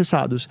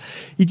ultraprocessados.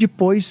 E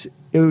depois...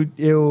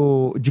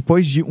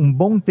 depois de um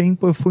bom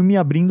tempo, eu fui me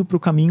abrindo para o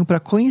caminho para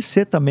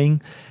conhecer também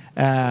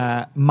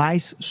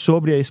mais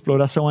sobre a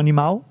exploração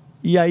animal,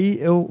 e aí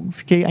eu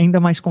fiquei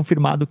ainda mais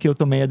confirmado que eu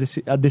tomei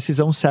a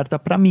decisão certa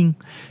para mim.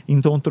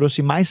 Então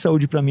trouxe mais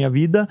saúde para a minha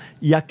vida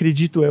e,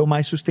 acredito eu,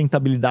 mais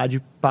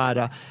sustentabilidade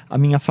para a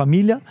minha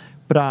família,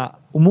 para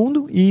o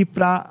mundo e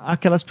para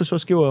aquelas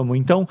pessoas que eu amo.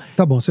 Então...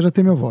 Tá bom, você já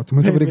tem meu voto.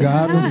 Muito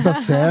obrigado, tá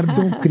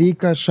certo.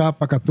 Crica,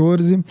 Chapa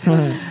 14.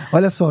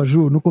 Olha só,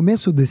 Ju, no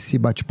começo desse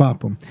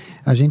bate-papo,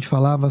 a gente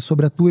falava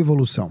sobre a tua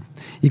evolução.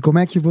 E como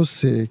é que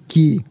você,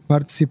 que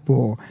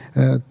participou,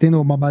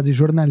 tendo uma base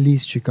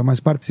jornalística, mas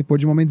participou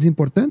de momentos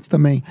importantes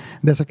também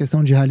dessa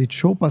questão de reality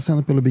show,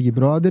 passando pelo Big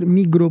Brother,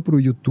 migrou para o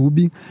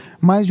YouTube,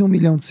 mais de 1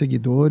 milhão de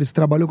seguidores,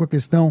 trabalhou com a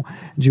questão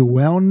de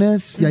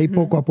wellness, e aí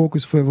pouco a pouco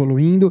isso foi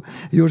evoluindo,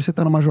 e hoje você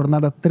está numa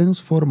jornada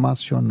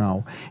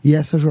transformacional. E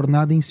essa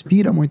jornada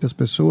inspira muitas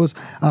pessoas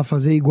a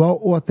fazer igual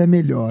ou até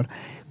melhor.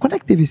 Quando é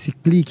que teve esse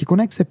clique?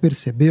 Quando é que você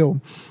percebeu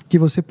que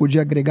você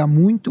podia agregar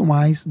muito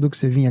mais do que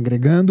você vinha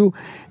agregando?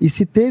 E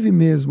se teve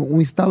mesmo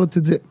um estalo de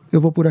você dizer, eu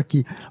vou por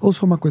aqui? Ou se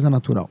foi uma coisa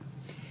natural?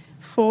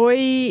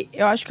 Foi,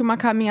 eu acho que uma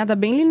caminhada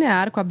bem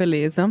linear com a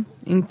beleza.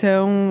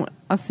 Então,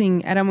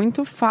 assim, era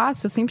muito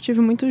fácil. Eu sempre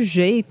tive muito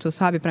jeito,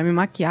 sabe? Pra me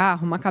maquiar,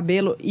 arrumar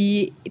cabelo.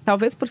 E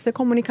talvez por ser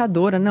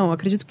comunicadora, não, eu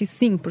acredito que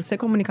sim, por ser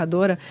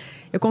comunicadora,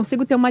 eu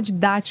consigo ter uma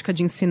didática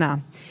de ensinar.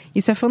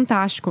 Isso é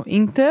fantástico.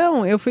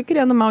 Então, eu fui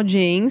criando uma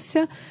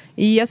audiência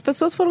e as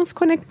pessoas foram se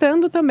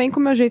conectando também com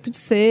o meu jeito de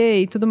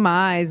ser e tudo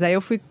mais. Aí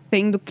eu fui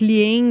tendo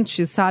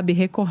clientes, sabe,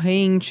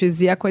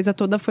 recorrentes, e a coisa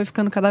toda foi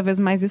ficando cada vez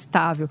mais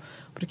estável.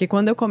 Porque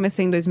quando eu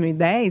comecei em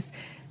 2010,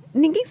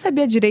 ninguém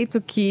sabia direito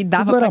que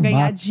dava para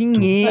ganhar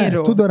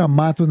dinheiro. Tudo era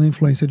mato na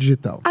influência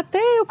digital. Até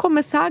eu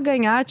começar a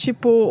ganhar,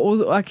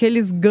 tipo,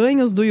 aqueles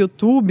ganhos do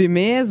YouTube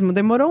mesmo,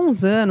 demorou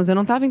uns anos. Eu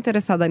não estava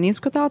interessada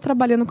nisso, porque eu estava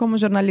trabalhando como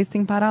jornalista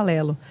em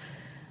paralelo.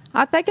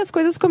 Até que as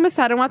coisas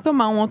começaram a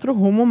tomar um outro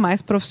rumo mais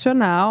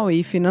profissional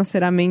e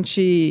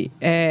financeiramente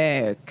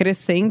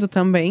crescendo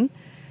também.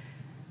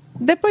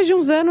 Depois de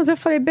uns anos, eu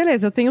falei,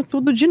 beleza, eu tenho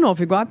tudo de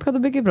novo, igual a época do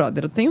Big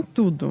Brother, eu tenho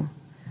tudo.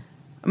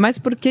 Mas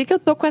por que eu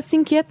tô com essa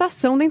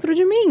inquietação dentro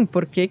de mim?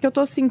 Por que eu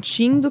tô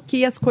sentindo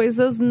que as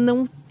coisas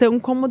não estão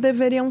como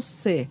deveriam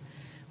ser?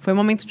 Foi o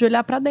momento de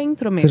olhar pra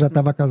dentro mesmo. Você já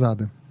estava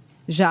casada?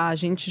 Já, a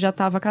gente já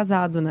estava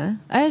casado, né?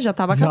 Já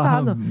estava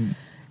casado.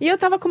 E eu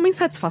tava com uma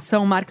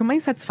insatisfação, Marco, uma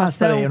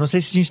insatisfação. Peraí, eu não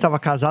sei se a gente estava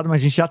casado, mas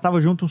a gente já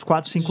estava junto uns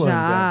 4, 5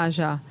 anos.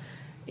 Já.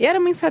 E era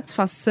uma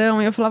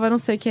insatisfação, e eu falava, não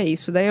sei o que é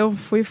isso. Daí eu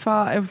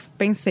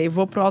pensei,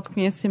 vou pro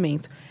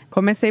autoconhecimento.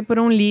 Comecei por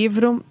um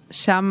livro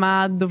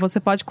chamado Você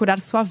Pode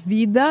Curar Sua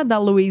Vida, da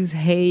Louise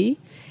Hay.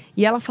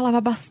 E ela falava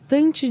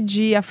bastante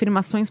de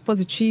afirmações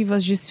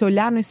positivas, de se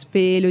olhar no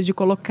espelho, de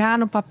colocar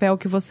no papel o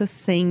que você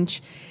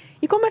sente.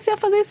 E comecei a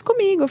fazer isso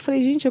comigo. Eu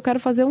falei, gente, eu quero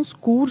fazer uns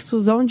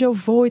cursos, onde eu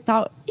vou e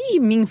tal. E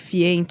me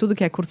enfiei em tudo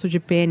que é curso de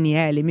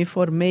PNL. Me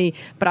formei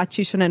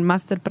practitioner,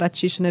 master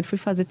practitioner. Fui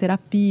fazer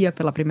terapia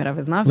pela primeira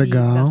vez na vida.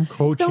 Legal.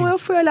 Coaching. Então eu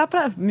fui olhar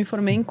para... Me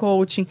formei em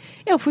coaching.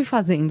 Eu fui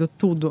fazendo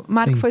tudo.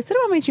 Marco, foi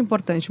extremamente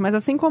importante. Mas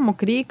assim como o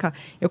Crica,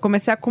 eu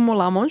comecei a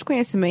acumular um monte de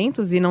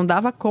conhecimentos e não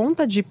dava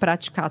conta de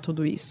praticar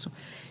tudo isso.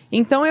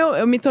 Então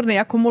eu me tornei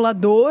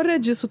acumuladora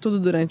disso tudo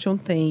durante um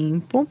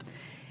tempo.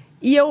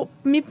 E eu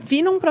me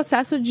vi num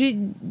processo de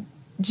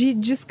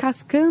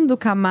descascando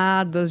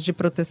camadas de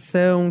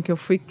proteção que eu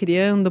fui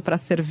criando para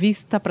ser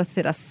vista, para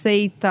ser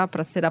aceita,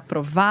 para ser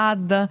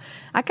aprovada.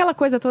 Aquela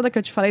coisa toda que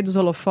eu te falei dos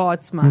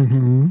holofotes, Marco.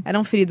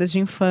 Eram feridas de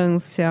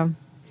infância.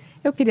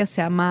 Eu queria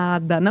ser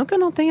amada. Não que eu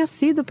não tenha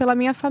sido pela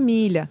minha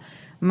família.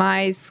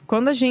 Mas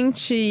quando a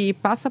gente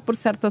passa por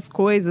certas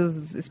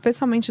coisas,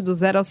 especialmente do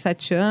 0 aos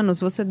 7 anos,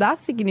 você dá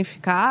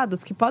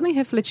significados que podem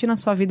refletir na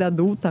sua vida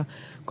adulta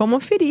como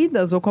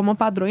feridas ou como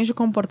padrões de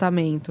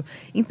comportamento.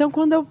 Então,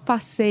 quando eu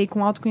passei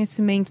com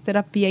autoconhecimento,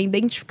 terapia, a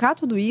identificar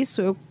tudo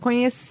isso, eu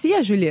conheci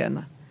a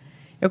Juliana.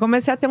 Eu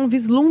comecei a ter um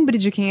vislumbre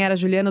de quem era a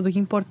Juliana, do que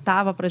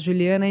importava para a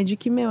Juliana e de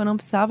que, eu não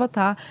precisava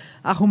estar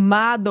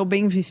arrumada ou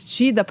bem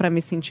vestida para me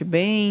sentir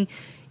bem.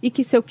 E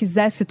que se eu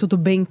quisesse tudo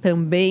bem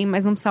também,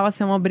 mas não precisava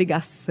ser uma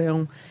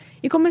obrigação.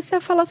 E comecei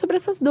a falar sobre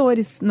essas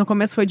dores. No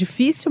começo foi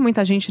difícil,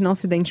 muita gente não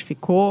se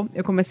identificou.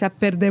 Eu comecei a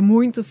perder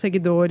muitos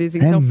seguidores,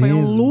 então foi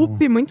um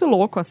loop muito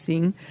louco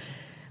assim.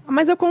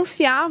 Mas eu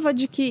confiava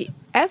de que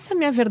essa é a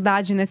minha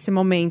verdade nesse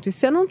momento. E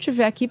se eu não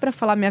estiver aqui para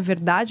falar minha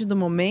verdade do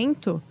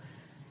momento,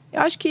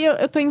 eu acho que eu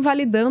estou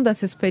invalidando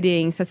essa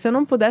experiência. Se eu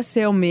não puder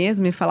ser eu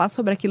mesma e falar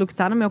sobre aquilo que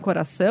está no meu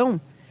coração,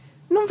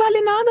 não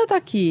vale nada estar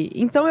aqui.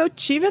 Então eu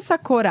tive essa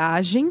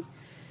coragem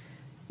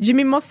de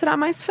me mostrar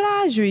mais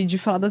frágil e de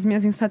falar das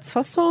minhas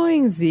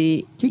insatisfações.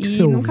 O que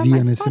você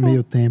ouvia nesse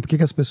meio tempo? O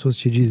que as pessoas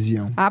te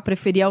diziam?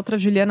 Preferia a outra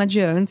Juliana de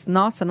antes.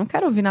 Nossa, não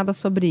quero ouvir nada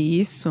sobre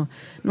isso.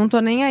 Não tô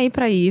nem aí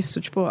pra isso.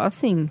 Tipo,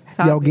 assim,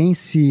 sabe? E alguém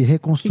se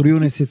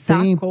reconstruiu nesse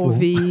tempo?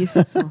 Ouvir isso.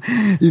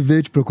 E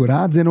veio te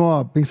procurar, dizendo,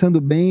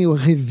 pensando bem, eu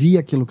revi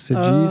aquilo que você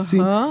disse,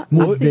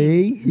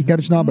 mudei e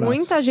quero te dar um abraço.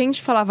 Muita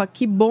gente falava,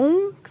 que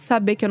bom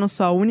saber que eu não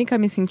sou a única a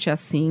me sentir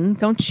assim.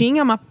 Então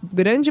tinha uma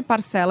grande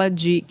parcela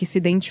que se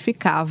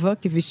identificava,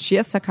 que vestia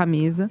essa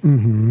camisa.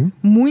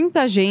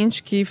 Muita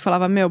gente que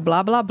falava,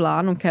 blá, blá,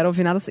 blá, não quero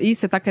ouvir nada. Ih,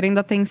 você tá querendo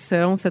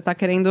atenção, você tá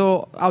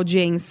querendo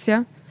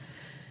audiência.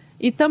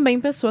 E também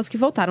pessoas que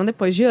voltaram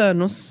depois de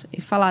anos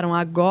e falaram,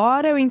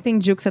 agora eu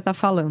entendi o que você tá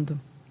falando.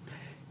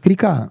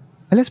 Crica,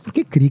 aliás, por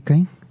que Crica,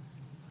 hein?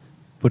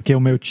 Porque o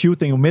meu tio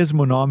tem o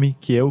mesmo nome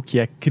que eu, que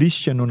é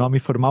Christian, no nome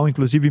formal,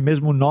 inclusive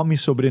mesmo nome e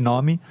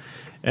sobrenome.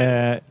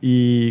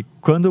 E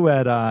quando eu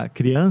era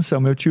criança,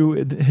 o meu tio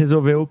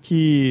resolveu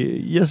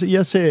que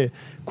ia ser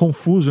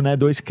confuso, né?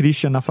 2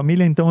 Christian na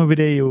família, então eu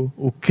virei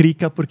o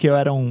Crica, porque eu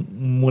era um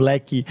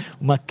moleque,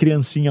 uma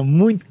criancinha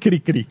muito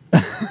cri-cri.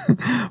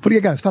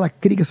 Porque, cara, você fala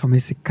Crica, mas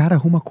esse cara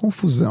arruma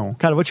confusão.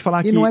 Cara, eu vou te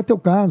falar que... E não é teu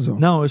caso.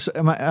 Não,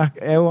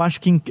 eu acho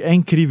que é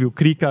incrível.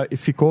 Crica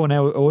ficou, né?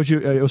 Hoje,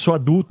 eu sou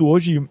adulto,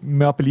 hoje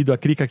meu apelido é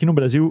Crica aqui no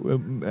Brasil,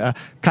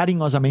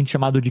 carinhosamente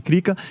chamado de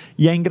Crica,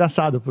 e é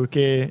engraçado,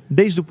 porque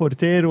desde o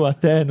porteiro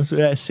até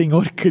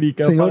Senhor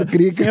Crica. Senhor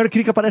Crica. Senhor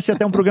Crica parece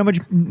até um programa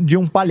de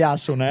um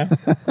palhaço, né?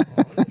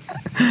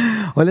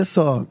 Olha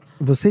só,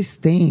 vocês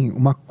têm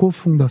uma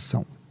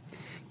cofundação,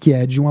 que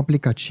é de um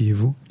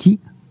aplicativo que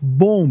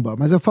bomba.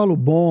 Mas eu falo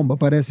bomba,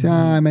 parece,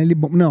 mas ele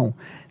bomba. Não,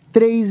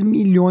 3,5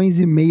 milhões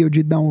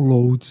de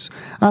downloads,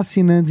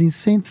 assinantes em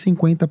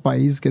 150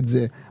 países, quer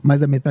dizer, mais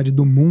da metade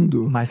do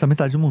mundo. Mais da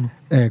metade do mundo.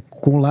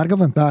 Com larga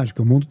vantagem,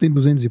 porque o mundo tem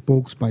 200 e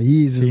poucos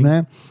países,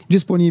 né?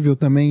 Disponível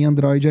também em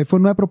Android e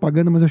iPhone. Não é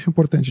propaganda, mas eu acho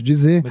importante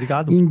dizer.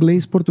 Obrigado. Em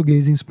inglês,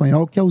 português e em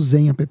espanhol, que é o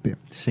Zen App.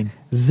 Sim.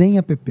 Zen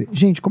App.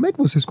 Gente, como é que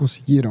vocês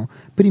conseguiram,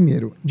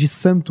 primeiro, de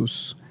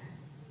Santos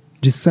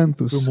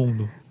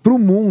pro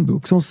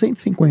mundo, que são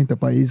 150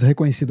 países,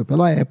 reconhecido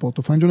pela Apple,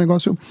 estou falando de um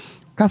negócio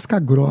casca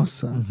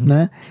grossa,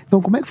 né? Então,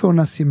 como é que foi o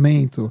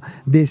nascimento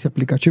desse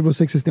aplicativo? Eu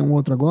sei que vocês têm um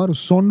outro agora, o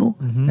Sono,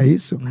 é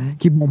isso?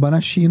 Que bomba na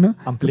China.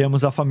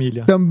 Ampliamos a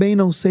família. Também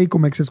não sei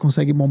como é que vocês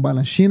conseguem bombar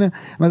na China,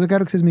 mas eu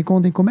quero que vocês me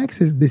contem como é que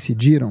vocês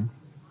decidiram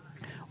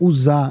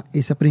usar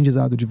esse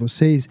aprendizado de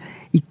vocês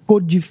e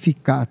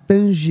codificar,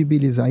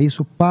 tangibilizar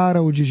isso para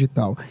o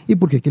digital. E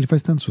por que ele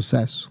faz tanto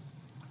sucesso?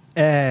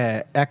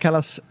 É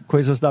aquelas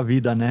coisas da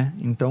vida, né?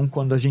 Então,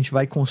 quando a gente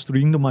vai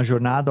construindo uma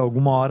jornada,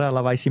 alguma hora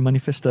ela vai se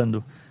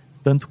manifestando.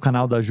 Tanto o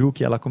canal da Ju,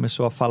 que ela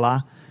começou a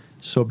falar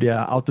sobre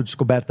a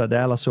autodescoberta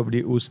dela,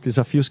 sobre os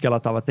desafios que ela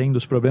estava tendo,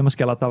 os problemas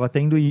que ela estava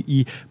tendo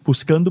e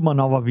buscando uma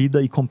nova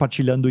vida e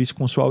compartilhando isso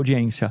com sua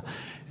audiência.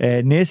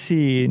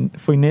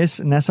 Foi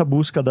nessa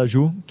busca da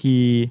Ju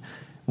que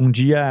um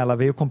dia ela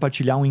veio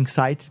compartilhar um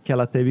insight que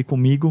ela teve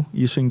comigo,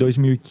 isso em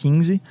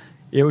 2015.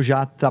 Eu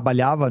já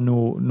trabalhava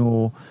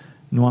no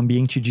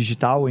ambiente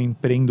digital,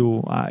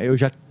 eu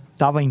já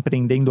estava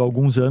empreendendo há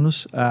alguns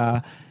anos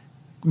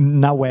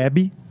na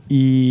web,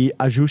 e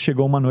a Ju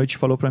chegou uma noite e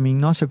falou para mim,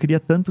 nossa, eu queria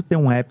tanto ter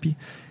um app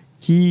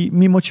que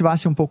me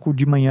motivasse um pouco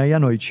de manhã e à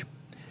noite,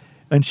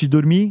 antes de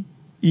dormir,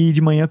 e de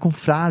manhã com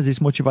frases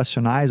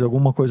motivacionais,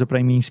 alguma coisa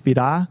para me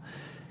inspirar.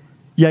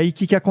 E aí, o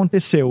que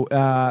aconteceu?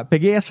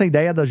 Peguei essa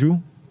ideia da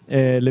Ju,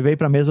 levei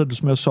para a mesa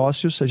dos meus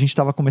sócios, a gente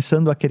estava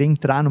começando a querer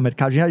entrar no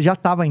mercado, já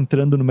estava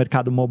entrando no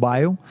mercado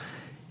mobile.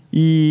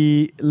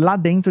 E lá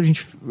dentro a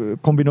gente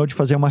combinou de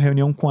fazer uma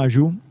reunião com a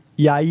Ju,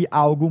 e aí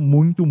algo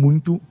muito,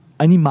 muito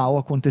animal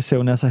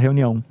aconteceu nessa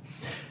reunião.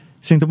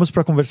 Sentamos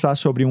para conversar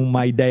sobre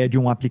uma ideia de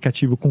um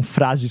aplicativo com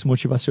frases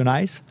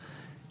motivacionais,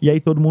 e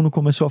aí todo mundo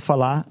começou a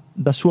falar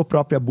da sua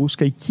própria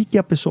busca e o que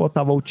a pessoa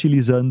estava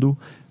utilizando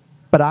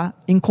para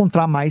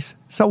encontrar mais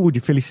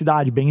saúde,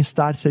 felicidade,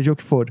 bem-estar, seja o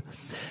que for.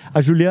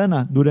 A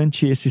Juliana,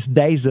 durante esses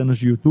 10 anos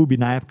de YouTube,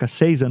 na época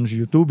 6 anos de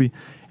YouTube,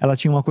 ela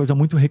tinha uma coisa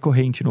muito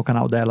recorrente no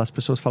canal dela. As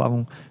pessoas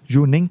falavam,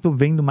 Ju, nem tô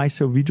vendo mais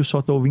seu vídeo,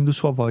 só tô ouvindo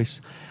sua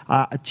voz.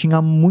 Tinha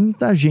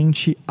muita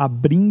gente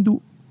abrindo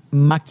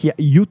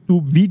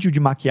YouTube, vídeo de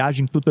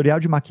maquiagem, tutorial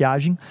de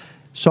maquiagem,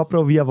 só para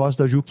ouvir a voz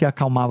da Ju, que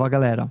acalmava a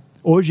galera.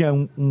 Hoje é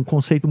um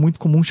conceito muito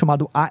comum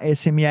chamado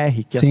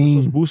ASMR, que as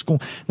pessoas buscam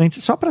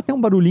só para ter um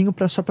barulhinho,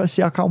 só para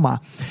se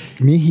acalmar.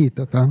 Me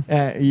irrita, tá?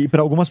 E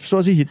para algumas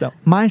pessoas irrita.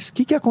 Mas o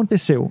que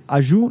aconteceu?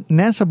 A Ju,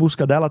 nessa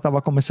busca dela,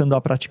 estava começando a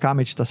praticar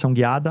meditação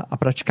guiada, a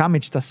praticar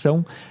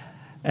meditação,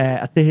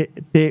 a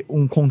ter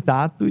um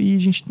contato, e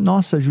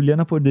a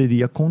Juliana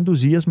poderia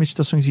conduzir as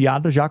meditações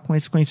guiadas já com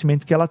esse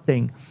conhecimento que ela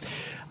tem.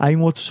 Aí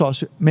um outro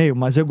sócio,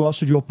 mas eu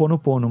gosto de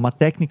Ho'oponopono, uma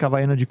técnica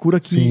havaiana de cura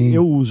que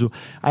eu uso.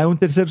 Aí um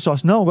terceiro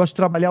sócio, não, eu gosto de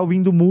trabalhar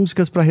ouvindo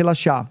músicas para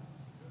relaxar,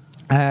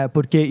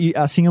 porque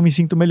assim eu me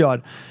sinto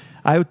melhor.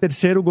 Aí o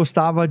terceiro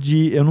gostava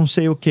de eu não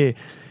sei o quê.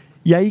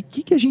 E aí o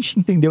que a gente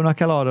entendeu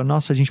naquela hora?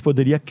 Nossa, a gente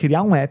poderia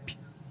criar um app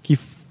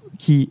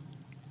que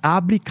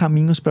abre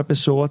caminhos para a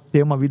pessoa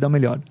ter uma vida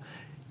melhor.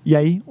 E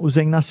aí o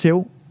Zen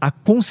nasceu, a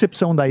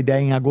concepção da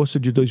ideia em agosto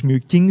de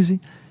 2015,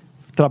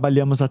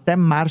 trabalhamos até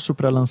março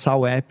para lançar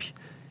o app.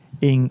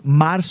 Em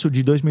março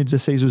de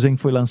 2016 o Zen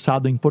foi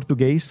lançado em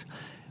português.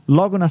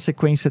 Logo na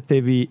sequência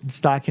teve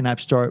destaque na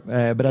App Store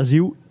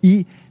Brasil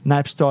e na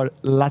App Store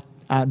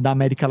da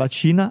América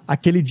Latina.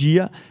 Aquele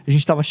dia a gente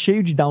estava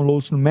cheio de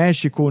downloads no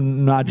México,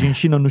 na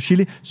Argentina, no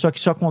Chile, só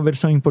que só com a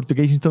versão em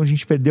português, então a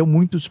gente perdeu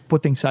muitos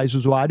potenciais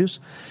usuários.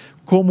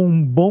 Como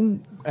um bom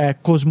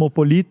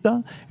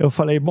cosmopolita, eu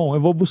falei, bom,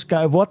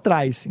 eu vou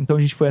atrás. Então a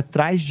gente foi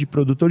atrás de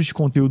produtores de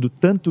conteúdo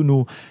tanto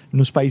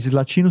nos países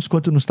latinos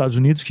quanto nos Estados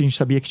Unidos, que a gente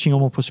sabia que tinha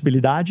uma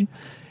possibilidade.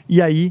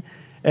 E aí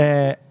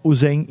o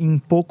Zen em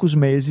poucos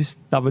meses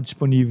estava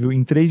disponível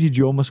em 3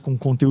 idiomas com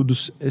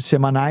conteúdos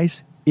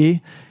semanais e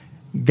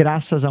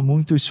graças a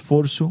muito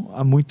esforço,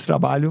 a muito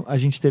trabalho, a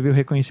gente teve o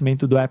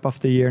reconhecimento do App of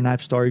the Year na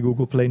App Store e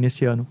Google Play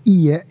nesse ano.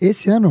 E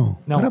esse ano?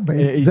 Não,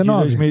 parabéns.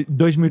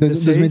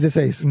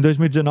 2016. Em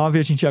 2019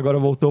 a gente agora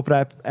voltou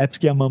para Apps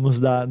que Amamos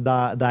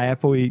da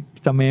Apple e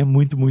que também é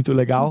muito, muito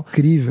legal.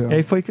 Incrível. E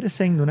aí foi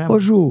crescendo, né? Ô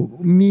Ju,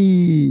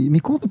 me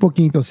conta um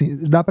pouquinho então assim,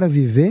 dá para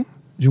viver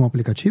de um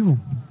aplicativo?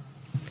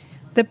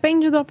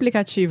 Depende do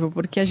aplicativo,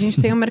 porque a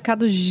gente tem um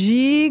mercado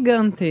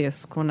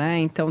gigantesco, né?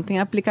 Então, tem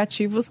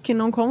aplicativos que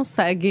não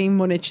conseguem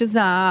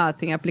monetizar,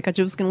 tem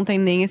aplicativos que não têm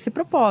nem esse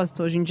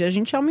propósito. Hoje em dia, a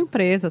gente é uma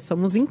empresa,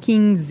 somos em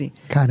 15.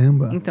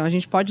 Caramba! Então, a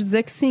gente pode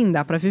dizer que sim,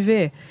 dá para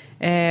viver.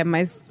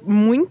 Mas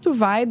muito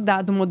vai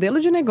do modelo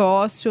de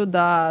negócio,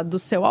 do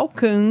seu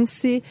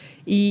alcance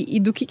e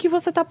do que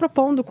você está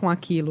propondo com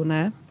aquilo,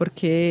 né?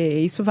 Porque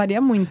isso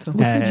varia muito.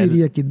 Você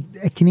diria que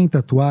é que nem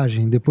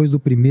tatuagem? Depois do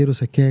primeiro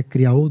você quer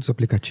criar outros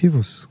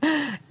aplicativos?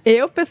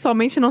 Eu,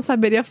 pessoalmente, não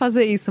saberia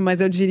fazer isso,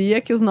 mas eu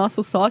diria que os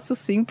nossos sócios,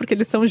 sim, porque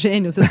eles são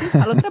gênios. Eu sempre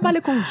falo, eu trabalho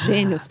com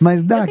gênios.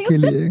 Mas dá eu tenho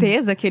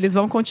certeza que eles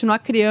vão continuar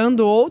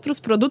criando outros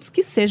produtos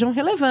que sejam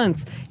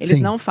relevantes. Eles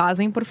não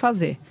fazem por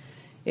fazer.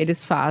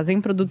 Eles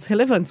fazem produtos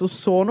relevantes. O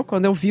Sono,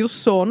 quando eu vi o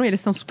Sono, eles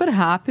são super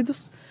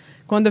rápidos.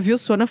 Quando eu vi o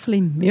Sono, eu falei,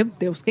 meu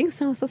Deus, quem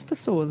são essas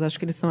pessoas? Acho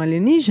que eles são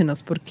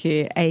alienígenas,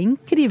 porque é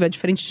incrível, é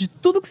diferente de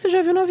tudo que você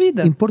já viu na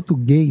vida. Em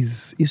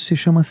português, isso se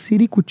chama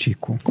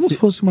siricutico. Como se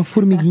fosse uma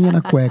formiguinha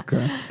na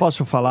cueca.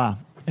 Posso falar?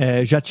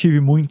 Já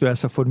tive muito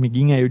essa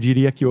formiguinha. Eu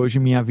diria que hoje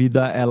minha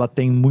vida ela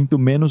tem muito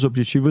menos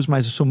objetivos,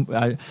 mas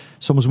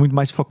somos muito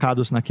mais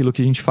focados naquilo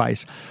que a gente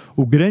faz.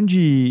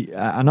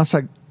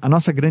 A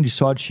nossa grande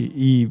sorte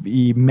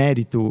e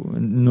mérito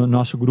no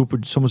nosso grupo,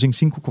 somos em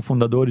 5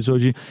 cofundadores,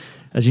 hoje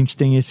a gente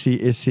tem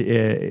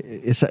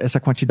essa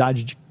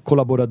quantidade de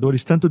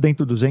colaboradores, tanto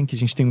dentro do Zen, que a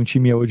gente tem um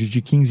time hoje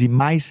de 15,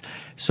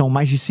 são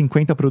mais de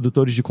 50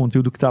 produtores de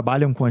conteúdo que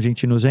trabalham com a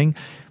gente no Zen,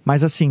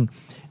 mas assim,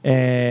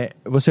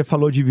 você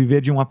falou de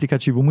viver de um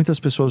aplicativo, muitas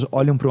pessoas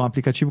olham para um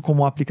aplicativo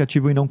como um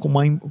aplicativo e não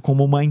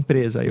como uma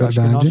empresa. Eu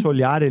acho que o nosso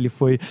olhar ele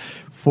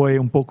foi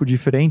um pouco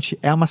diferente.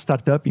 É uma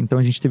startup, então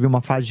a gente teve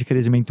uma fase de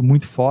crescimento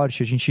muito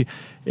forte, a gente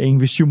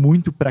investiu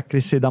muito para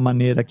crescer da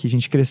maneira que a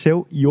gente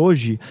cresceu e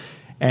hoje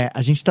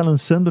a gente está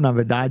lançando, na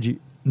verdade,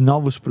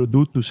 novos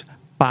produtos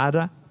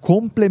para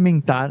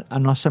complementar a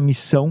nossa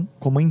missão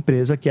como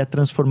empresa, que é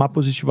transformar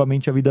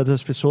positivamente a vida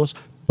das pessoas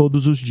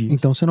todos os dias.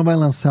 Então você não vai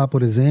lançar,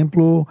 por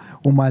exemplo,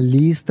 uma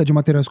lista de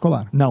material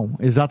escolar? Não,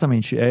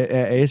 exatamente.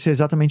 Esse é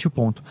exatamente o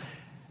ponto.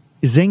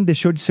 Zen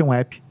deixou de ser um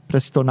app para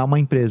se tornar uma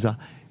empresa.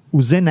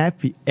 O Zen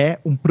App é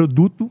um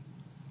produto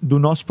do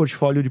nosso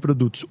portfólio de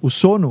produtos. O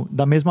Sono,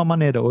 da mesma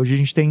maneira. Hoje a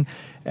gente tem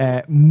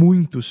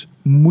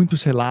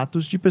muitos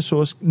relatos de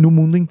pessoas no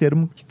mundo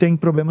inteiro que têm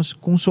problemas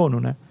com sono,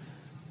 né?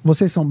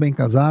 Vocês são bem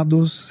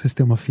casados, vocês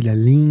têm uma filha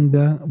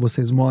linda,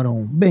 vocês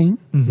moram bem,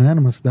 né,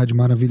 numa cidade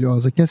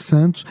maravilhosa que é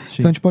Santos. Sim.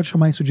 Então a gente pode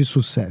chamar isso de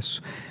sucesso.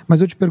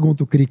 Mas eu te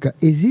pergunto, Krika,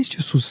 existe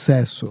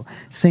sucesso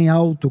sem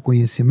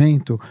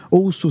autoconhecimento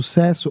ou o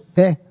sucesso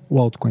é o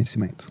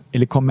autoconhecimento?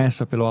 Ele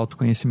começa pelo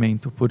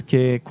autoconhecimento,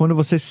 porque quando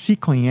você se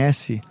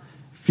conhece,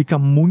 fica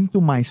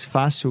muito mais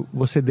fácil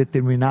você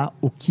determinar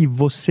o que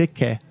você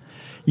quer.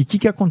 E o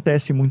que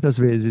acontece muitas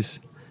vezes?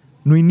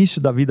 No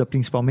início da vida,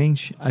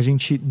 principalmente, a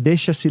gente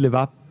deixa se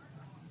levar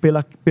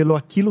pelo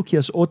aquilo que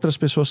as outras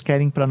pessoas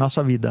querem para a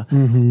nossa vida.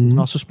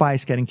 Nossos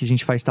pais querem que a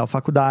gente faça tal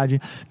faculdade,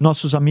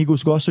 nossos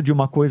amigos gostam de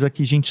uma coisa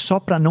que a gente, só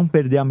para não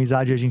perder a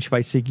amizade, a gente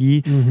vai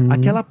seguir.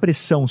 Aquela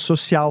pressão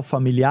social,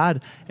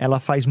 familiar, ela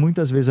faz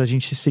muitas vezes a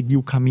gente seguir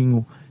o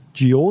caminho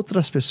de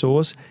outras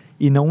pessoas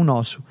e não o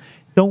nosso.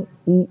 Então,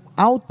 o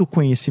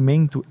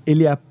autoconhecimento,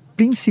 ele é a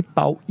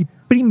principal e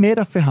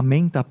primeira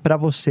ferramenta para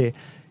você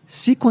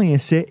se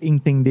conhecer,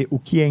 entender o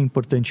que é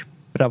importante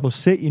para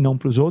você e não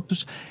para os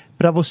outros,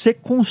 para você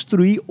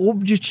construir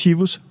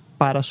objetivos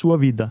para a sua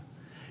vida.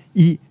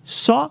 E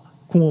só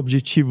com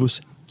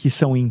objetivos que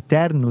são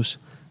internos,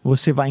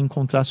 você vai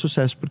encontrar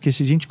sucesso. Porque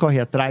se a gente corre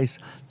atrás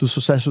do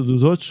sucesso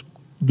dos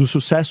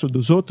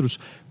outros,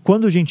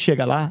 quando a gente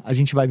chega lá, a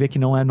gente vai ver que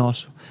não é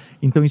nosso.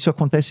 Então isso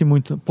acontece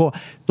muito.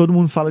 Todo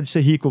mundo fala de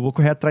ser rico, eu vou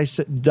correr atrás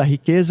da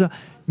riqueza,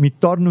 me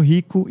torno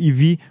rico e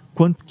vi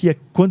quanto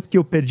que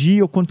eu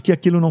perdi ou quanto que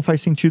aquilo não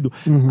faz sentido.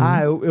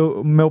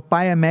 Meu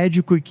pai é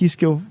médico e quis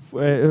que eu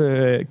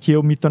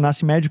me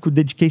tornasse médico,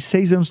 dediquei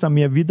 6 anos da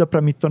minha vida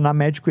para me tornar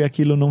médico e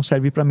aquilo não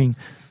serve para mim.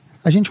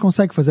 A gente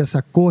consegue fazer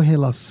essa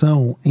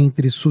correlação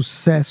entre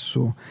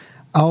sucesso,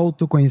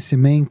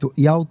 autoconhecimento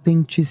e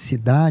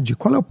autenticidade?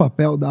 Qual é o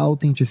papel da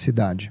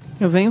autenticidade?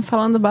 Eu venho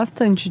falando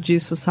bastante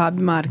disso,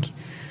 sabe, Mark?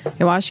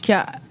 Eu acho que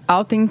a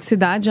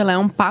autenticidade ela é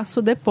um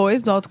passo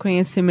depois do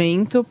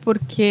autoconhecimento,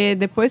 porque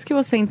depois que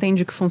você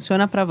entende o que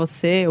funciona para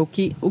você, o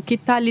que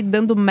está lhe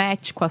dando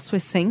match com a sua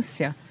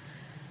essência,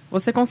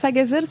 você consegue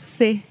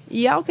exercer.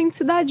 E a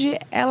autenticidade,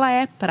 ela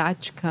é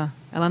prática,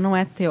 ela não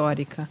é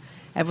teórica.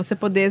 É você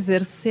poder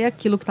exercer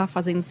aquilo que está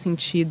fazendo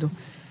sentido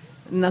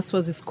nas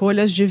suas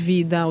escolhas de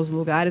vida, os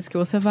lugares que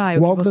você vai,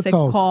 o que você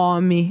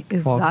come.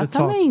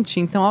 Exatamente.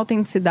 Então, a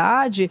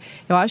autenticidade,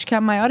 eu acho que é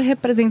a maior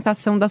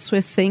representação da sua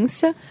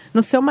essência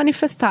no seu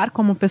manifestar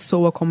como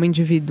pessoa, como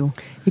indivíduo.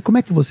 E como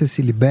é que você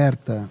se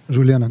liberta,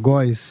 Juliana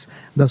Góes,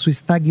 da sua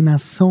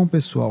estagnação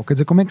pessoal? Quer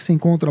dizer, como é que você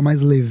encontra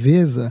mais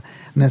leveza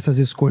nessas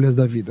escolhas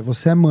da vida?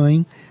 Você é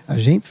mãe, a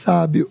gente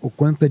sabe o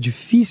quanto é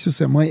difícil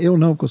ser mãe. Eu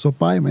não, porque eu sou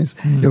pai, mas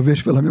eu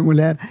vejo pela minha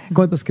mulher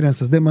quantas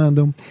crianças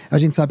demandam. A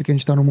gente sabe que a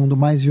gente está num mundo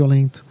mais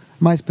violento,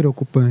 mais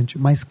preocupante,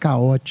 mais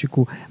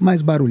caótico,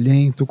 mais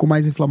barulhento, com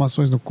mais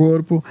inflamações no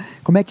corpo.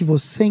 Como é que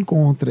você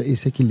encontra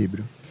esse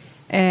equilíbrio?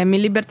 Me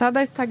libertar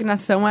da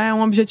estagnação é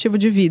um objetivo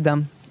de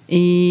vida.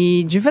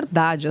 E de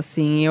verdade,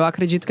 assim, eu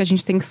acredito que a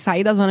gente tem que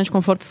sair da zona de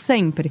conforto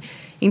sempre.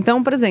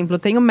 Então, por exemplo, eu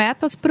tenho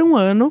metas para um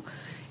ano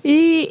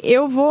e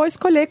eu vou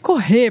escolher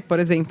correr, por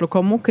exemplo,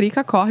 como o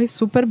Krika corre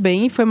super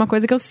bem. E foi uma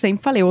coisa que eu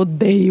sempre falei, eu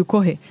odeio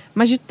correr.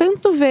 Mas de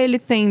tanto ver ele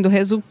tendo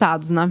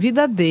resultados na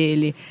vida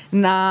dele,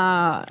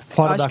 na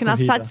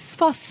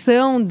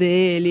satisfação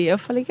dele, eu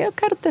falei que eu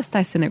quero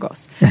testar esse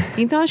negócio.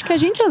 Então, acho que a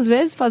gente, às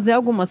vezes, fazer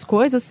algumas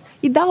coisas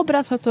e dar o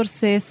braço a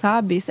torcer,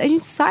 sabe? A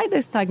gente sai da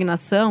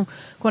estagnação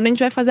quando a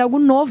gente vai fazer algo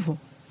novo.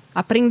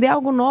 Aprender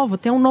algo novo,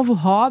 ter um novo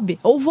hobby,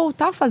 ou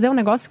voltar a fazer um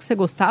negócio que você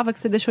gostava, que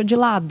você deixou de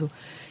lado.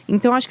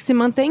 Então, acho que se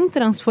manter em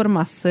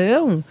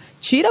transformação,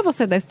 tira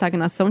você da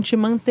estagnação, te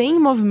mantém em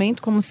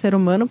movimento como ser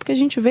humano, porque a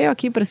gente veio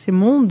aqui para esse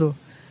mundo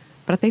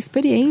para ter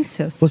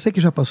experiências. Você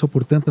que já passou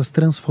por tantas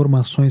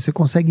transformações, você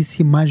consegue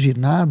se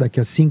imaginar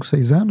daqui a 5,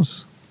 6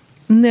 anos?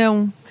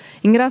 Não.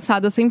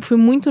 Engraçado, eu sempre fui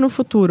muito no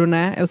futuro,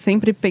 né? Eu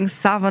sempre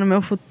pensava no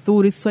meu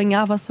futuro e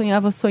sonhava.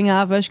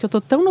 Eu acho que eu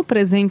tô tão no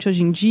presente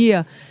hoje em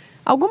dia.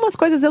 Algumas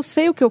coisas eu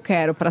sei o que eu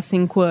quero para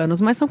 5 anos,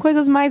 mas são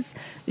coisas mais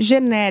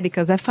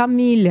genéricas. É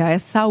família, é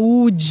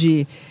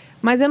saúde.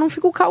 Mas eu não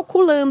fico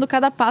calculando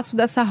cada passo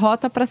dessa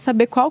rota para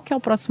saber qual que é o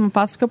próximo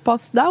passo que eu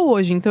posso dar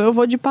hoje. Então eu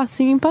vou de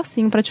passinho em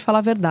passinho, para te falar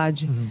a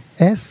verdade.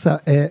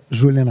 Essa é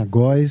Juliana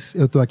Góes.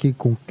 Eu estou aqui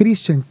com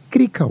Christian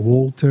Krika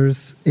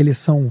Walters. Eles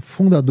são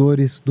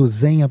fundadores do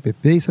Zen App.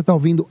 E você está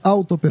ouvindo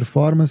Auto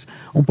Performance,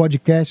 um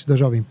podcast da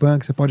Jovem Pan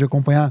que você pode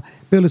acompanhar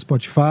pelo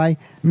Spotify,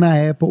 na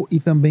Apple e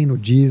também no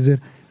Deezer.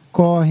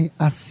 Corre,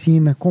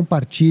 assina,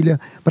 compartilha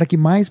para que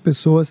mais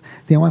pessoas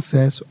tenham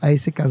acesso a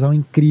esse casal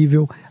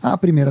incrível, a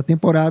primeira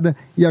temporada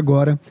e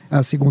agora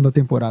a segunda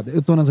temporada.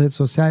 Eu estou nas redes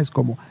sociais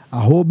como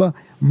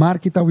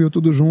 @MarkTawil,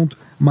 tudo junto,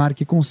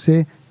 Mark com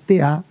C,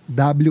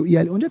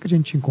 T-A-W-I-L. Onde é que a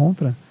gente te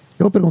encontra?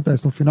 Eu vou perguntar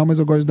isso no final, mas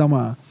eu gosto de dar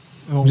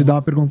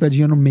uma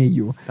perguntadinha no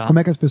meio. Tá. Como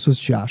é que as pessoas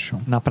te acham?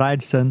 Na Praia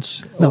de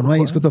Santos. Não é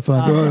isso que eu tô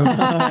falando.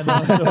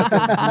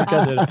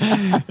 Brincadeira.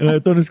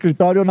 Eu tô no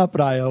escritório ou na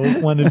praia, ou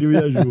com a Anelio e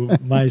a Ju.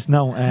 Mas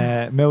não,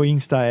 meu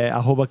Insta é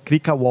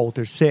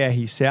 @KrikaWalters,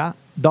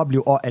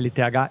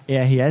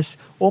 CRCAWOLTHERS,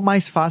 ou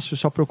mais fácil,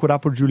 só procurar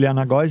por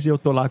Juliana Góes e eu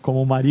tô lá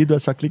como marido, é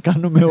só clicar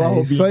no meu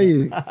arrobinha. Isso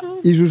aí.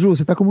 E Juju,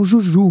 você tá como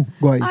Juju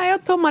Góes. Eu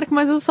tô, Marco,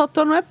 mas eu só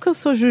tô, não é porque eu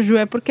sou Juju,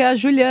 é porque a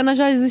Juliana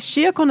já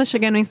existia quando eu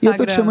cheguei no Instagram. E eu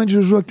tô te chamando de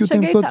Juju aqui o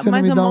tempo todo, você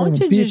não me dá um pito? Mas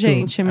um monte de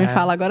gente me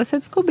fala, agora você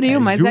descobriu,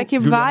 mas é que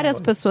várias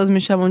pessoas me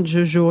chamam de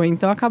Juju,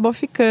 então acabou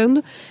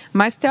ficando.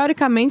 Mas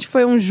teoricamente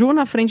foi um Ju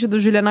na frente do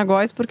Juliana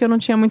Góes, porque eu não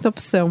tinha muita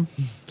opção.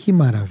 Que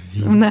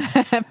maravilha.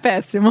 É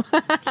péssimo.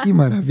 Que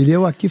maravilha.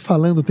 Eu aqui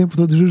falando o tempo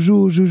todo,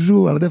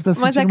 Juju. Ela deve estar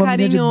sentindo uma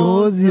menina de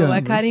 12 anos.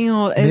 É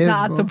carinhoso,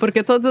 exato.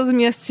 Porque todas as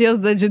minhas tias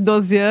de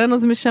 12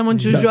 anos me chamam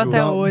de Juju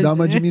até hoje. Dá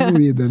uma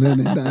diminuída, né,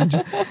 na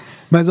idade.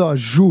 Mas,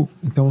 Ju.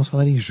 Então, vamos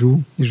falar em Ju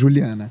e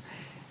Juliana.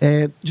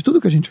 De tudo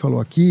que a gente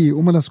falou aqui,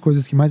 uma das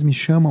coisas que mais me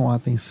chamam a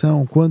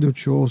atenção quando eu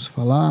te ouço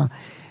falar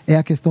é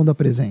a questão da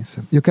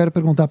presença. E eu quero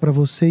perguntar para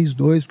vocês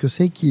dois, porque eu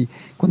sei que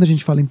quando a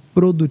gente fala em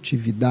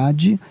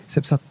produtividade, você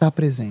precisa estar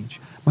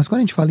presente. Mas quando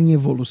a gente fala em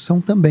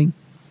evolução também,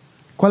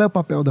 qual é o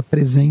papel da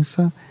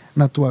presença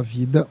na tua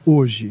vida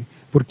hoje?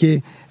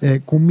 Porque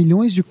com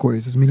milhões de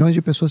coisas, milhões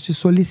de pessoas te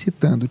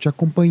solicitando, te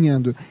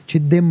acompanhando, te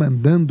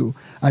demandando,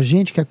 a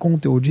gente que é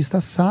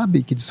conteudista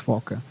sabe que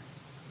desfoca.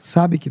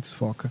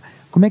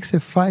 Como é que você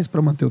faz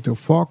para manter o teu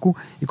foco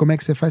e como é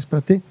que você faz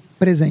para ter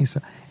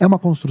presença? É uma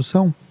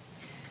construção?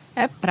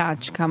 É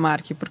prática,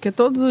 Mark, porque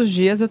todos os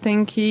dias eu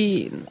tenho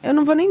que... Eu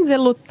não vou nem dizer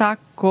lutar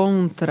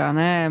contra,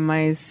 né?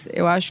 Mas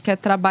eu acho que é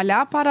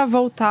trabalhar para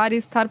voltar e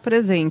estar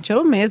presente.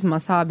 Eu mesma,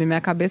 sabe? Minha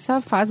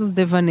cabeça faz os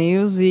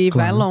devaneios e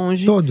vai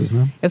longe. Todos,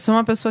 né? Eu sou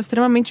uma pessoa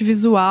extremamente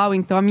visual,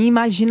 então a minha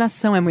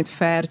imaginação é muito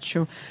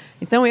fértil.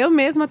 Então eu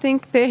mesma tenho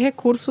que ter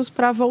recursos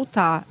para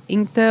voltar.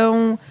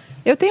 Então...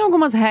 Eu tenho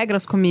algumas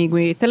regras comigo,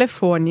 e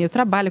telefone, eu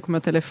trabalho com meu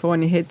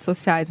telefone, redes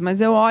sociais, mas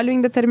eu olho em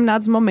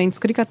determinados momentos.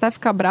 O Crico até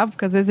fica bravo,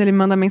 porque às vezes ele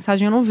manda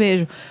mensagem e eu não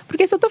vejo.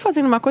 Porque se eu tô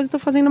fazendo uma coisa, eu tô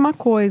fazendo uma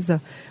coisa.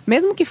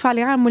 Mesmo que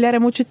falem, a mulher é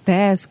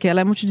multitask,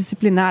 ela é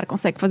multidisciplinar,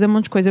 consegue fazer um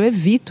monte de coisa, eu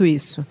evito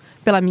isso,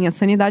 pela minha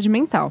sanidade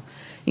mental.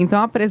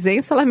 Então a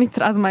presença, ela me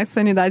traz mais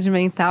sanidade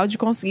mental de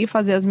conseguir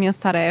fazer as minhas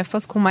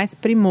tarefas com mais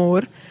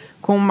primor,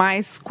 com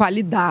mais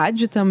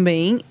qualidade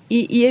também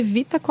e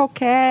evita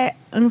qualquer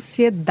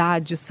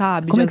ansiedade,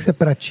 sabe? Como é que você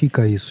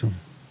pratica isso?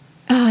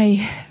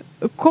 Ai,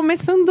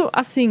 começando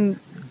assim,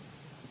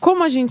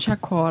 como a gente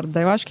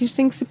acorda? Eu acho que a gente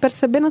tem que se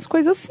perceber nas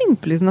coisas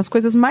simples, nas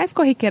coisas mais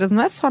corriqueiras.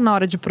 Não é só na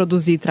hora de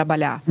produzir e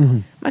trabalhar.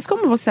 Mas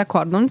como você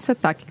acorda? Onde você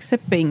tá? O que você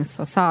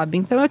pensa, sabe?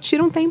 Então eu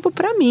tiro um tempo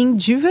pra mim,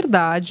 de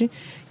verdade,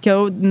 que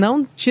eu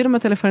não tiro meu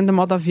telefone do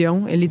modo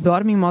avião, ele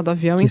dorme em modo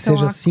avião. Que então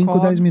seja 5,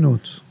 10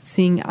 minutos.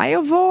 Sim, aí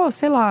eu vou,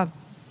 sei lá,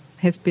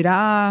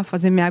 respirar,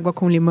 fazer minha água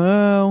com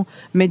limão,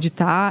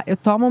 meditar. Eu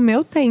tomo o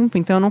meu tempo,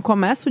 então eu não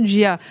começo o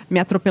dia me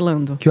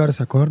atropelando. Que hora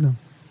você acorda?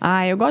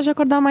 Eu gosto de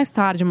acordar mais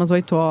tarde, umas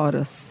 8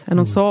 horas. Eu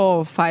não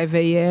sou 5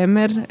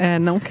 a.m.er,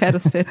 não quero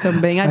ser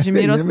também.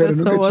 Admiro as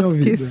pessoas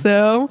que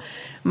são,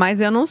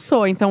 mas eu não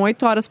sou. Então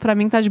 8 horas pra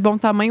mim tá de bom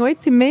tamanho,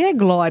 8h30 é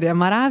glória,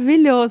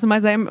 maravilhoso,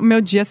 mas aí meu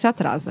dia se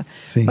atrasa.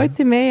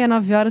 8h30,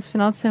 9 horas,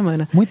 final de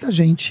semana. Muita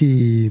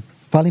gente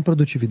fala em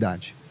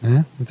produtividade,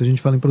 né? Muita gente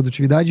fala em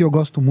produtividade e eu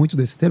gosto muito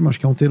desse termo, acho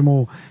que é um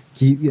termo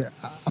que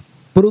a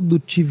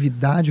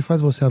produtividade faz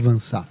você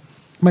avançar.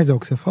 Mas é o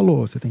que você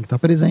falou, você tem que estar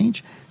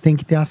presente, tem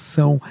que ter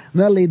ação.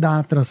 Não é a lei da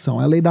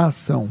atração, é a lei da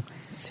ação.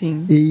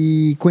 Sim.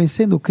 E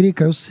conhecendo o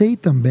Crica, eu sei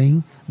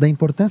também da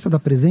importância da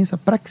presença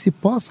para que se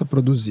possa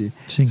produzir.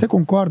 Sim. Você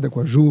concorda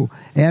com a Ju?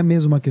 É a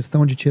mesma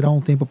questão de tirar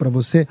um tempo para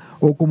você?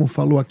 Ou como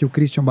falou aqui o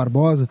Christian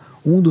Barbosa,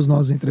 um dos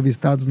nossos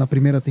entrevistados na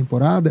primeira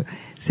temporada,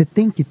 você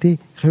tem que ter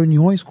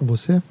reuniões com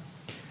você?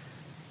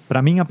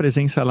 Para mim, a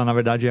presença, ela na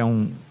verdade é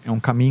um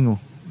caminho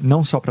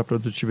não só para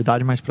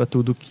produtividade, mas para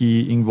tudo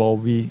que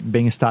envolve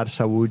bem-estar,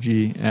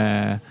 saúde.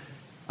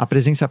 A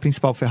presença é a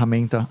principal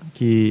ferramenta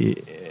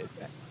que...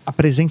 A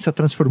presença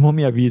transformou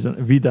minha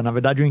vida. Na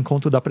verdade, o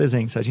encontro da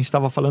presença. A gente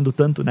estava falando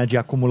tanto, né, de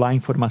acumular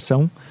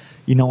informação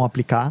e não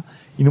aplicar.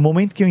 E no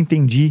momento que eu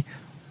entendi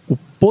o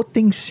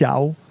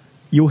potencial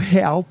e o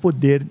real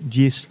poder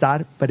de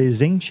estar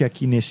presente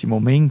aqui nesse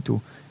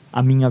momento,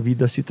 a minha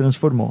vida se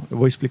transformou. Eu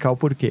vou explicar o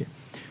porquê.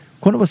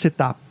 Quando você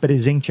está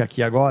presente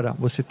aqui agora,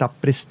 você está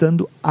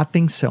prestando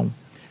atenção.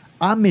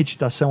 A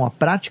meditação, a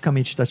prática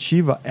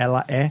meditativa,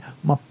 ela é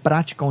uma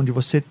prática onde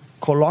você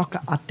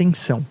coloca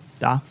atenção,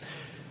 tá?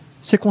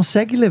 Você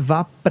consegue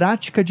levar a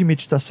prática de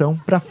meditação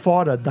para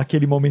fora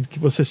daquele momento que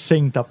você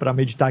senta para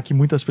meditar, que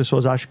muitas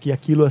pessoas acham que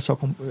aquilo é só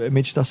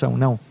meditação.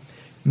 Não.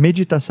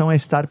 Meditação é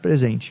estar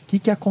presente. O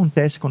que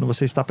acontece quando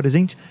você está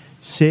presente?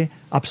 Você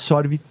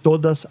absorve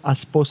todas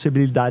as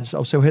possibilidades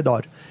ao seu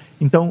redor.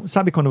 Então,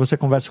 sabe quando você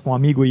conversa com um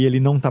amigo e ele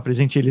não está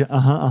presente, ele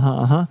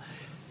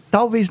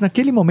talvez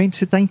naquele momento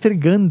você está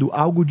entregando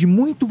algo de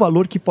muito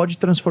valor que pode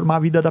transformar a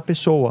vida da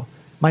pessoa,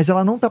 mas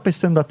ela não está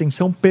prestando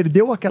atenção,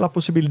 perdeu aquela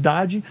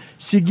possibilidade,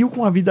 seguiu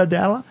com a vida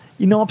dela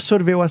e não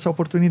absorveu essa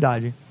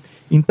oportunidade.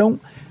 Então,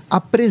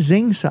 a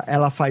presença,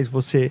 ela faz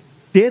você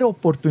ter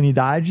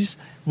oportunidades,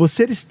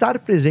 você estar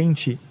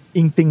presente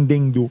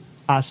entendendo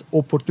as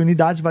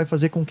oportunidades vai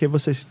fazer com que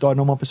você se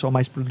torne uma pessoa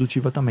mais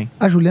produtiva também.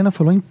 A Juliana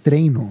falou em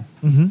treino.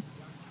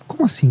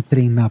 Como assim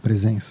treinar a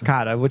presença?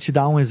 Cara, eu vou te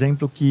dar um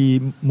exemplo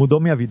que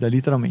mudou minha vida,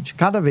 literalmente.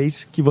 Cada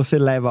vez que você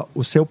leva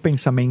o seu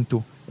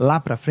pensamento lá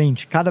para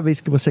frente, cada vez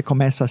que você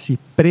começa a se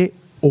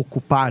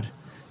preocupar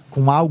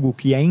com algo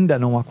que ainda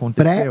não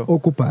aconteceu...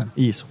 Preocupar.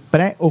 Isso.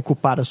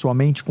 Preocupar a sua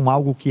mente com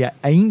algo que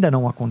ainda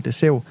não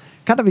aconteceu.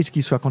 Cada vez que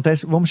isso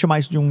acontece, vamos chamar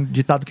isso de um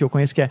ditado que eu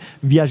conheço, que é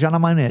viajar na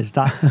maionese,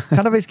 tá?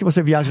 Cada vez que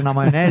você viaja na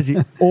maionese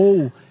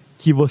ou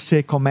que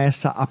você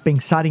começa a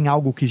pensar em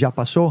algo que já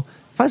passou,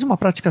 faz uma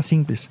prática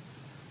simples.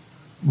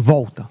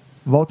 Volta.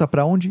 Volta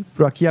para onde?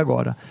 Pro aqui e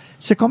agora.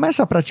 Você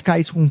começa a praticar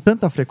isso com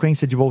tanta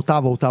frequência de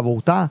voltar,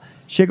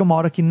 chega uma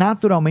hora que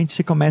naturalmente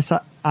você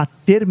começa a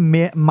ter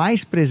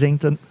mais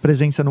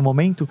presença no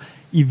momento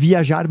e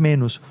viajar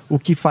menos, o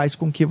que faz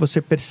com que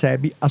você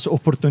percebe as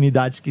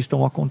oportunidades que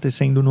estão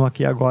acontecendo no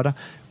aqui e agora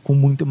com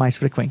muito mais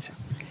frequência.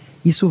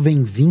 Isso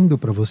vem vindo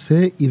para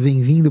você e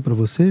vem vindo para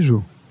você,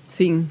 Ju?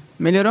 Sim,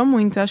 melhorou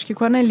muito. Eu acho que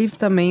quando é livre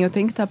também eu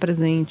tenho que estar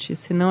presente,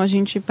 senão a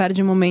gente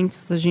perde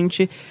momentos,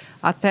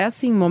 até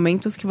assim,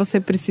 momentos que você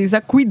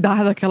precisa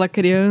cuidar daquela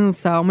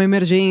criança, uma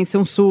emergência,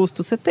 um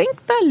susto, você tem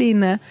que estar ali,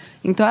 né?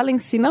 Então ela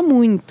ensina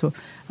muito.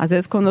 Às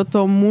vezes, quando eu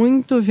tô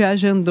muito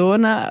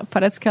viajandona,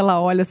 parece que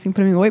ela olha assim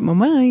pra mim, oi,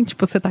 mamãe,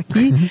 tipo, você tá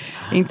aqui?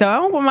 Então, é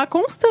uma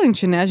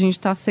constante, né? A gente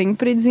tá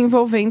sempre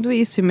desenvolvendo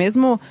isso. E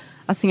mesmo,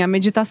 assim, a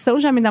meditação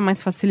já me dá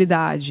mais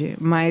facilidade.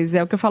 Mas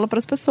é o que eu falo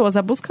pras pessoas,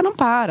 a busca não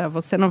para.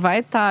 Você não vai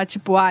estar,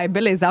 tipo, ai,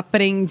 beleza,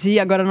 aprendi,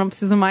 agora não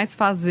preciso mais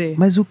fazer.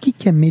 Mas o que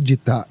é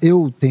meditar?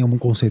 Eu tenho um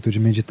conceito de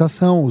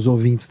meditação, os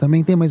ouvintes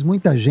também têm, mas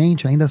muita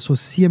gente ainda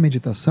associa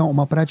meditação a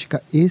uma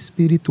prática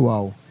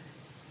espiritual.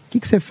 O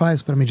que você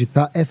faz para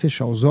meditar? É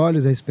fechar os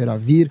olhos? É esperar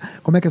vir?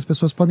 Como é que as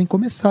pessoas podem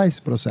começar esse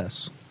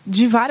processo?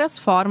 De várias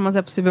formas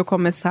é possível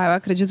começar. Eu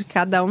acredito que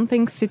cada um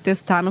tem que se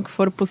testar no que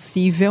for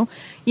possível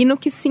e no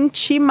que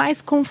sentir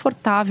mais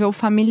confortável ou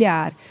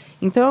familiar.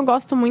 Então eu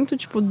gosto muito,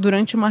 tipo,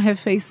 durante uma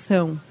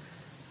refeição,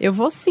 eu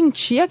vou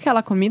sentir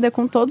aquela comida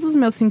com todos os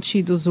meus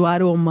sentidos, o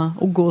aroma,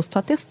 o gosto,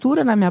 a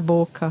textura na minha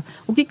boca,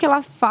 o que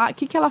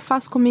ela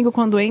faz comigo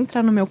quando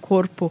entra no meu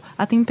corpo,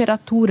 a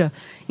temperatura.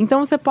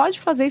 Então você pode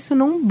fazer isso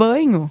num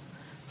banho,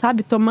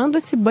 sabe? Tomando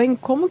esse banho,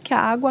 como que a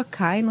água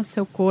cai no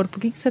seu corpo, o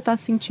que você está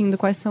sentindo,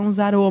 quais são os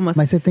aromas.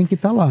 Mas você tem que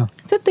estar lá.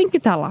 Você tem que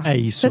estar lá. É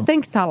isso. Você tem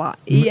que estar lá.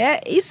 E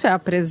isso é a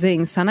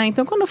presença, né?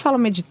 Então, quando eu falo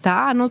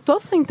meditar, não estou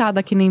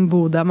sentada que nem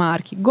Buda,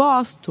 Mark.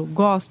 Gosto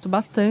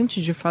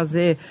bastante de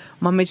fazer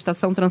uma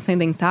meditação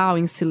transcendental,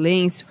 em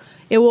silêncio.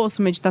 Eu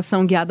ouço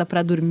meditação guiada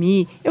para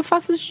dormir. Eu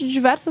faço isso de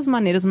diversas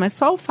maneiras, mas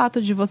só o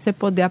fato de você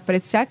poder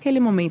apreciar aquele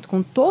momento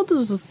com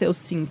todos os seus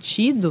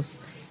sentidos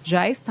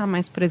já está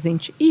mais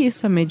presente. E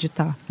isso é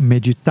meditar.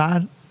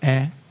 Meditar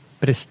é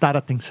prestar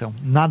atenção.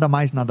 Nada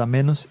mais, nada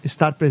menos.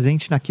 Estar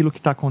presente naquilo que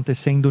está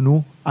acontecendo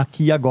no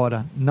aqui e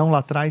agora. Não lá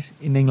atrás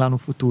e nem lá no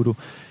futuro.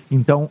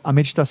 Então, a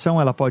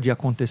meditação ela pode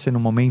acontecer no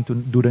momento,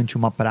 durante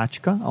uma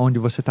prática, onde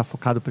você está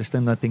focado,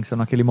 prestando atenção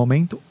naquele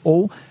momento.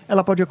 Ou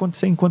ela pode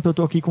acontecer enquanto eu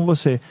estou aqui com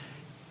você.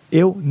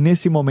 Eu,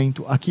 nesse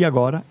momento, aqui e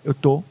agora, eu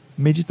estou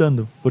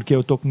meditando. Porque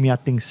eu estou com minha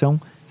atenção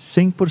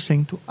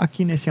 100%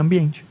 aqui nesse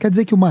ambiente. Quer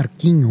dizer que o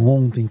Marquinho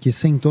ontem, que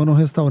sentou no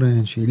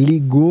restaurante,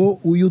 ligou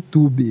o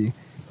YouTube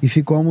e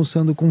ficou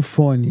almoçando com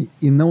fone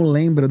e não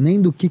lembra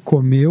nem do que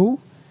comeu,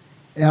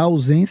 é a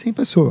ausência em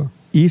pessoa.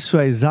 Isso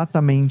é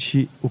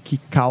exatamente o que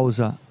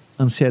causa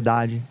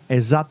ansiedade, é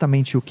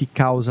exatamente o que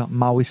causa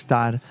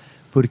mal-estar,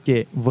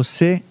 porque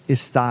você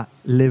está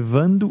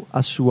levando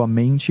a sua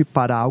mente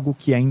para algo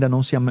que ainda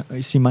não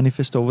se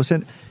manifestou.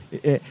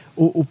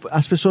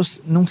 As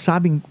pessoas não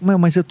sabem,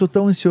 mas eu estou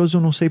tão ansioso,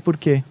 eu não sei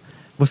porquê.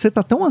 Você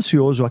está tão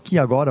ansioso aqui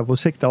agora,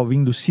 você que está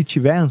ouvindo, se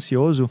estiver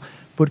ansioso,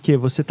 porque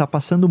você está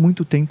passando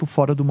muito tempo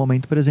fora do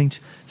momento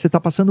presente. Você está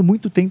passando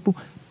muito tempo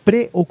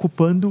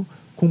preocupando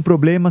com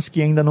problemas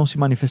que ainda não se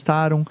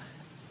manifestaram,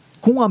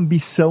 com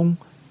ambição,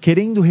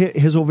 querendo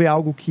resolver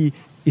algo que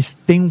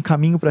tem um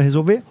caminho para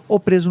resolver, ou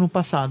preso no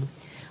passado.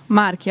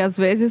 Mark, às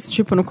vezes,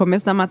 tipo, no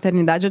começo da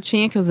maternidade eu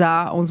tinha que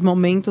usar uns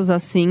momentos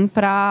assim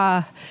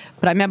para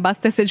me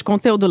abastecer de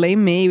conteúdo, ler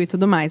e-mail e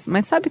tudo mais.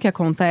 Mas sabe o que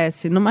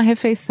acontece? Numa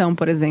refeição,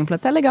 por exemplo,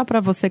 até legal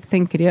para você que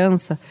tem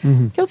criança,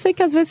 que eu sei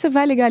que às vezes você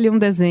vai ligar ali um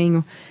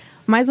desenho,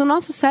 mas o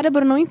nosso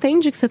cérebro não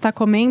entende que você está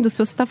comendo se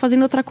você está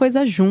fazendo outra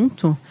coisa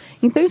junto.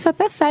 Então isso é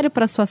até sério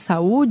para a sua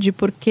saúde,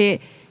 porque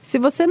se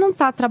você não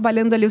está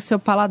trabalhando ali o seu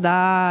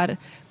paladar,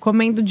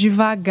 comendo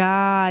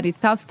devagar e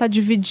tal, você está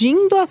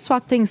dividindo a sua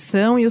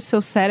atenção e o seu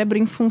cérebro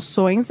em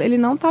funções, ele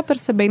não está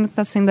percebendo que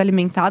está sendo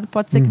alimentado,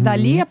 pode ser que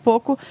dali a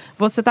pouco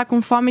você está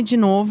com fome de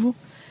novo.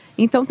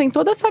 Então tem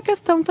toda essa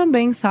questão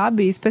também,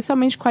 sabe?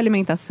 Especialmente com a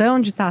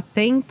alimentação, de estar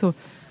atento.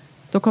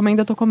 Tô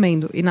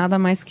comendo, e nada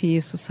mais que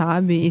isso,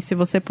 sabe? E se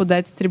você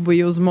puder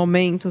distribuir os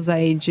momentos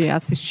aí de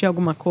assistir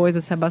alguma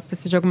coisa, se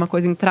abastecer de alguma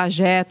coisa em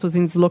trajetos,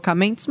 em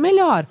deslocamentos,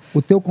 melhor.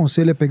 O teu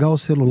conselho é pegar o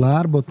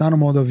celular, botar no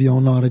modo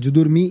avião na hora de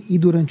dormir e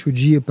durante o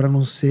dia, para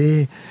não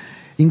ser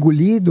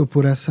engolido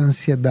por essa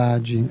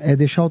ansiedade, é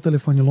deixar o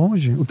telefone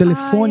longe? O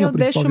telefone é o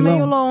principal vilão? Eu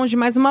deixo meio longe,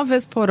 mas uma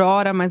vez por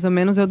hora, mais ou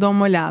menos, eu dou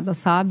uma olhada,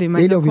 sabe?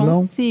 Mas ele é o vilão?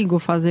 Eu consigo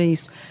fazer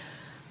isso.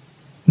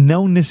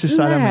 Não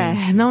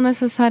necessariamente. Não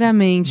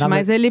necessariamente,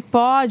 mas ele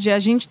pode. A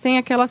gente tem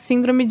aquela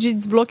síndrome de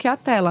desbloquear a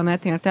tela, né?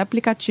 Tem até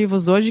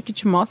aplicativos hoje que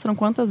te mostram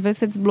quantas vezes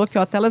você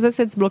desbloqueou a tela. Às vezes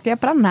você desbloqueia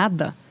pra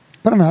nada.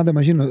 Para nada,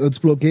 imagina, eu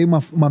desbloqueei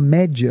uma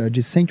média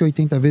de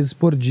 180 vezes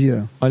por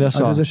dia. Olha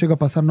só. Às vezes eu chego a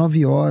passar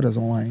 9 horas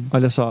online.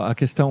 Olha só,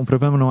 o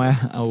problema não é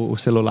o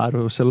celular.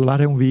 O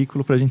celular é um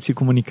veículo para a gente se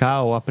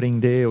comunicar, ou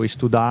aprender, ou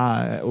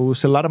estudar. O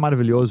celular é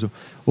maravilhoso.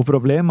 O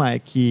problema é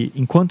que,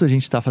 enquanto a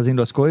gente está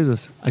fazendo as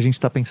coisas, a gente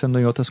está pensando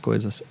em outras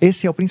coisas.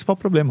 Esse é o principal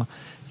problema.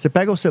 Você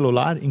pega o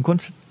celular,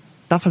 enquanto você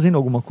está fazendo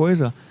alguma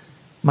coisa,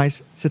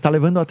 mas você está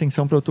levando a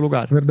atenção para outro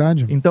lugar.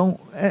 Verdade. Então,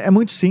 é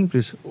muito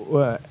simples.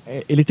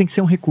 Ele tem que ser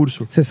um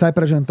recurso. Você sai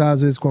para jantar,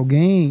 às vezes, com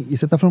alguém, e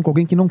você está falando com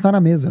alguém que não está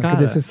na mesa. Cara,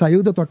 quer dizer, você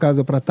saiu da tua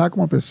casa para estar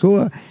com uma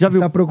pessoa, e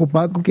está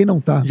preocupado com quem não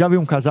está. Já viu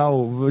um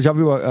casal, já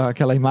viu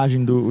aquela imagem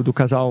do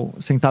casal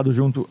sentado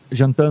junto,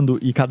 jantando,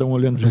 e cada um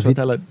olhando para sua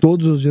tela?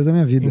 Todos os dias da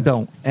minha vida.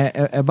 Então,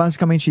 é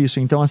basicamente isso.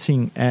 Então,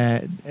 assim,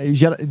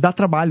 dá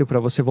trabalho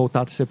para você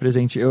voltar a ser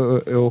presente.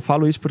 Eu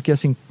falo isso porque,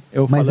 assim...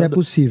 Mas é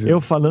possível.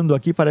 Eu falando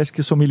aqui, parece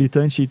que sou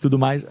militante e tudo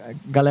mais.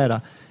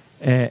 Galera,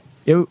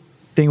 eu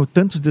tenho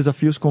tantos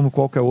desafios como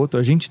qualquer outro,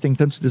 a gente tem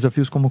tantos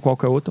desafios como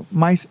qualquer outro,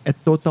 mas é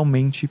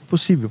totalmente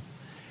possível.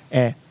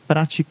 É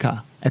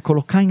praticar, é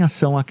colocar em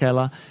ação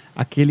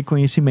aquele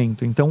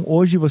conhecimento. Então,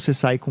 hoje você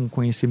sai com um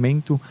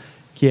conhecimento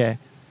que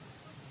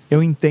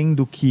eu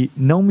entendo que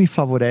não me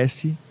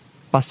favorece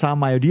passar a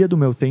maioria do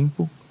meu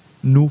tempo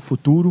no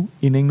futuro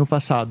e nem no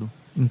passado.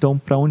 Então,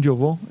 para onde eu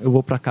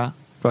vou para cá,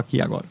 para aqui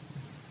e agora.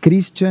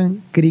 Christian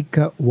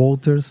Krika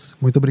Walters,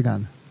 muito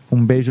obrigado.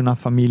 Um beijo na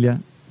família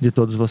de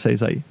todos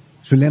vocês aí.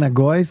 Juliana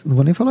Góes, não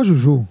vou nem falar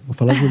Juju, vou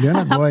falar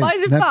Juliana Góes.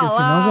 Pode né? falar, Porque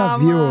senão já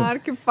viu.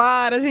 Mark,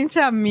 para, a gente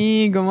é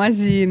amigo,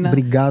 imagina.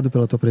 Obrigado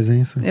pela tua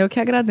presença. Eu que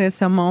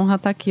agradeço, é uma honra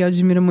estar aqui, eu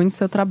admiro muito o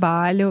seu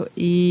trabalho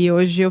e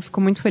hoje eu fico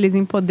muito feliz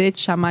em poder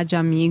te chamar de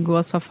amigo,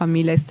 a sua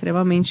família é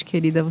extremamente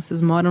querida,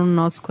 vocês moram no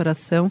nosso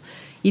coração.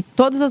 E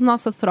todas as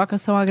nossas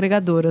trocas são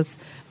agregadoras.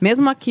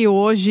 Mesmo aqui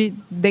hoje,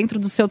 dentro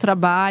do seu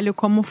trabalho,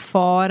 como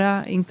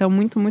fora. Então,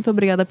 muito, muito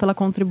obrigada pela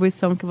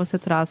contribuição que você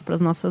traz para as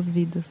nossas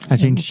vidas. A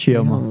gente te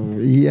ama.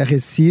 E é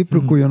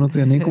recíproco, e eu não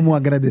tenho nem como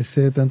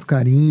agradecer tanto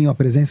carinho, a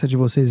presença de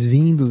vocês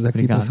vindos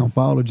aqui para São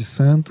Paulo, de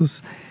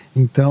Santos.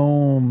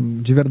 Então,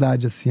 de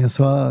verdade, assim, é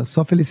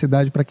só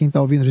felicidade para quem está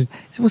ouvindo a gente.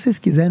 Se vocês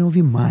quiserem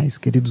ouvir mais,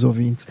 queridos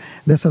ouvintes,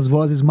 dessas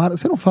vozes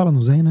maravilhosas. Você não fala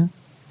no Zen, né?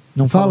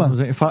 Não fala?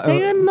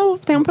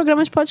 Tem um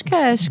programa de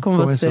podcast com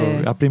Começou.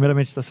 você. A primeira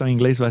meditação em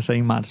inglês vai sair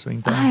em março.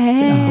 Então.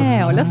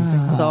 Olha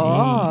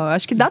só.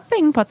 Acho que dá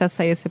tempo até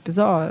sair esse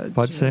episódio.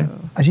 Pode ser.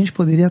 A gente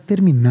poderia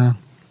terminar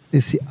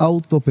esse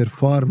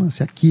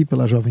auto-performance aqui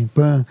pela Jovem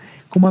Pan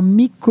com uma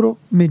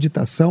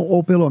micro-meditação,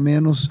 ou pelo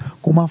menos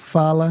com uma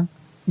fala,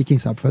 e quem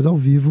sabe faz ao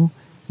vivo,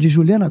 de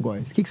Juliana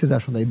Góes. O que vocês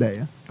acham da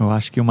ideia? Eu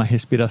acho que uma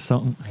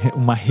respiração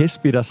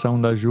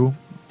da Ju,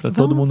 para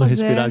todo mundo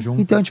respirar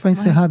junto. Então a gente vai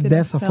encerrar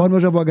dessa forma.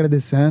 Eu já vou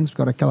agradecer antes,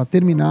 porque a hora que ela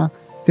terminar,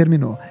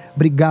 terminou.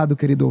 Obrigado,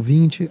 querido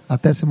ouvinte.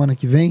 Até semana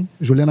que vem.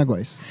 Juliana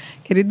Góes.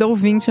 Querido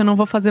ouvinte, eu não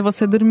vou fazer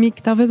você dormir,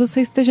 que talvez você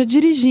esteja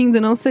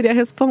dirigindo, não seria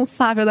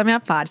responsável da minha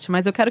parte.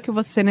 Mas eu quero que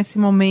você, nesse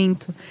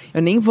momento,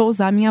 eu nem vou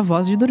usar a minha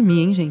voz de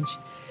dormir, hein, gente?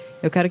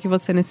 Eu quero que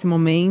você, nesse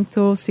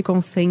momento, se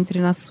concentre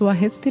na sua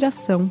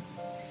respiração,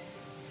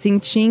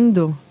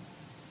 sentindo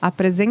a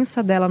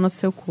presença dela no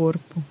seu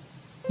corpo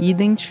e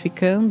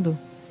identificando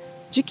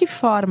de que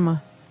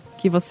forma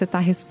que você está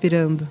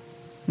respirando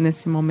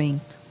nesse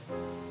momento.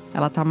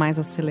 Ela está mais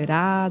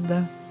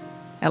acelerada?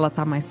 Ela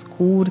está mais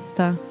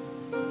curta?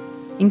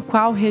 Em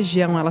qual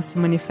região ela se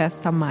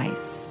manifesta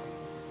mais?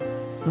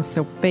 No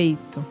seu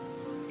peito?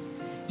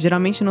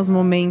 Geralmente nos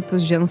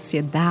momentos de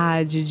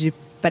ansiedade, de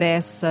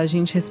pressa, a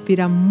gente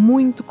respira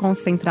muito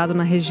concentrado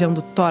na região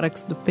do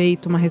tórax do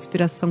peito, uma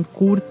respiração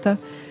curta.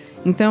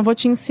 Então eu vou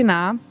te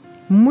ensinar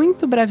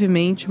muito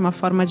brevemente uma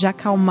forma de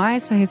acalmar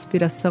essa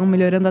respiração,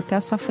 melhorando até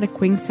a sua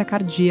frequência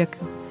cardíaca.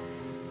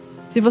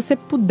 Se você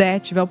puder,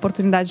 tiver a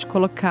oportunidade de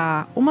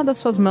colocar uma das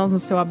suas mãos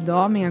no seu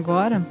abdômen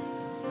agora,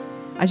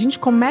 a gente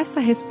começa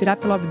a respirar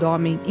pelo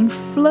abdômen,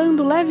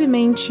 inflando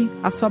levemente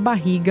a sua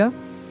barriga,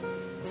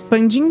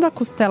 expandindo a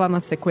costela na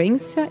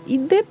sequência e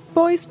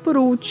depois, por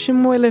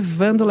último,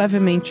 elevando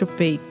levemente o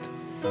peito.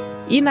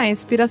 E na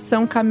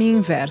expiração, caminho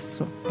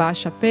inverso.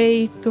 Baixa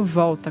peito,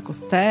 volta a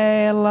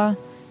costela,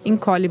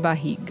 encolhe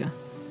barriga.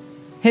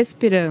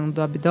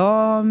 Respirando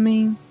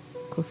abdômen,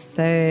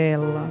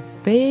 costela,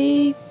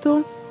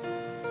 peito.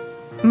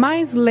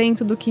 Mais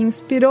lento do que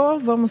inspirou,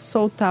 vamos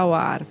soltar o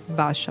ar.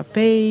 Baixa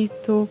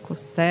peito,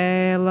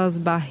 costelas,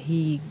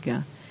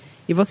 barriga.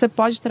 E você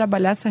pode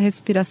trabalhar essa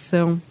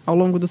respiração ao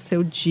longo do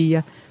seu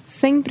dia,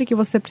 sempre que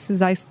você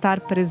precisar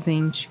estar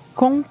presente,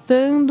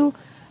 contando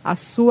a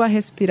sua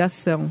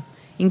respiração.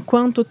 Em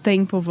quanto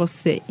tempo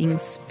você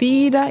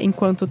inspira, em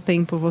quanto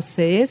tempo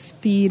você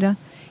expira.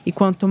 E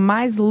quanto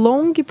mais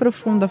longa e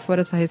profunda for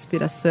essa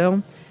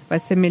respiração, vai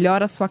ser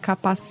melhor a sua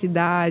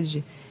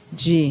capacidade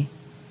de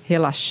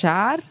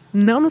relaxar,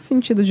 não no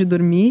sentido de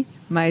dormir,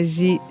 mas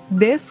de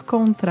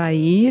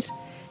descontrair,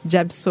 de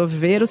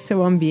absorver o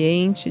seu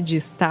ambiente, de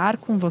estar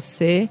com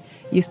você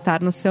e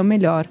estar no seu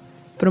melhor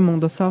para o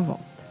mundo à sua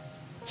volta.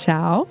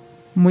 Tchau,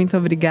 muito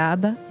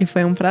obrigada e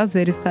foi um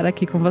prazer estar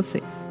aqui com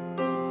vocês.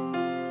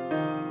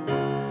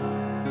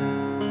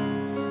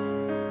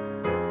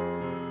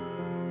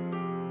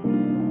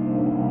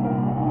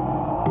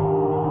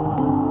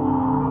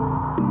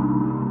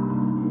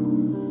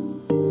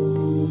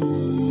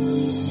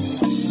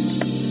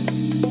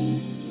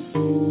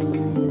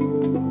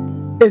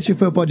 Este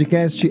foi o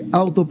podcast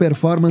Auto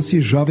Performance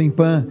Jovem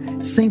Pan,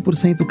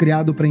 100%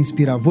 criado para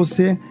inspirar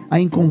você a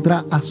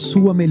encontrar a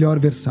sua melhor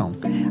versão.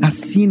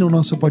 Assina o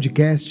nosso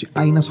podcast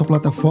aí na sua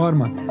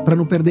plataforma para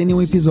não perder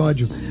nenhum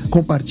episódio.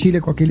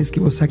 Compartilha com aqueles que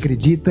você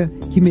acredita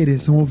que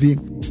mereçam ouvir.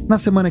 Na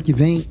semana que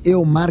vem,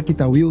 eu, Mark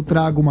Tawil,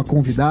 trago uma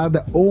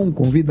convidada ou um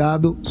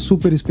convidado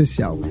super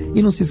especial.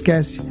 E não se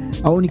esquece,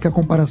 a única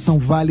comparação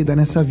válida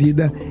nessa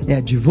vida é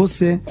a de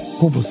você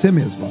com você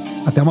mesmo.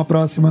 Até uma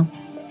próxima!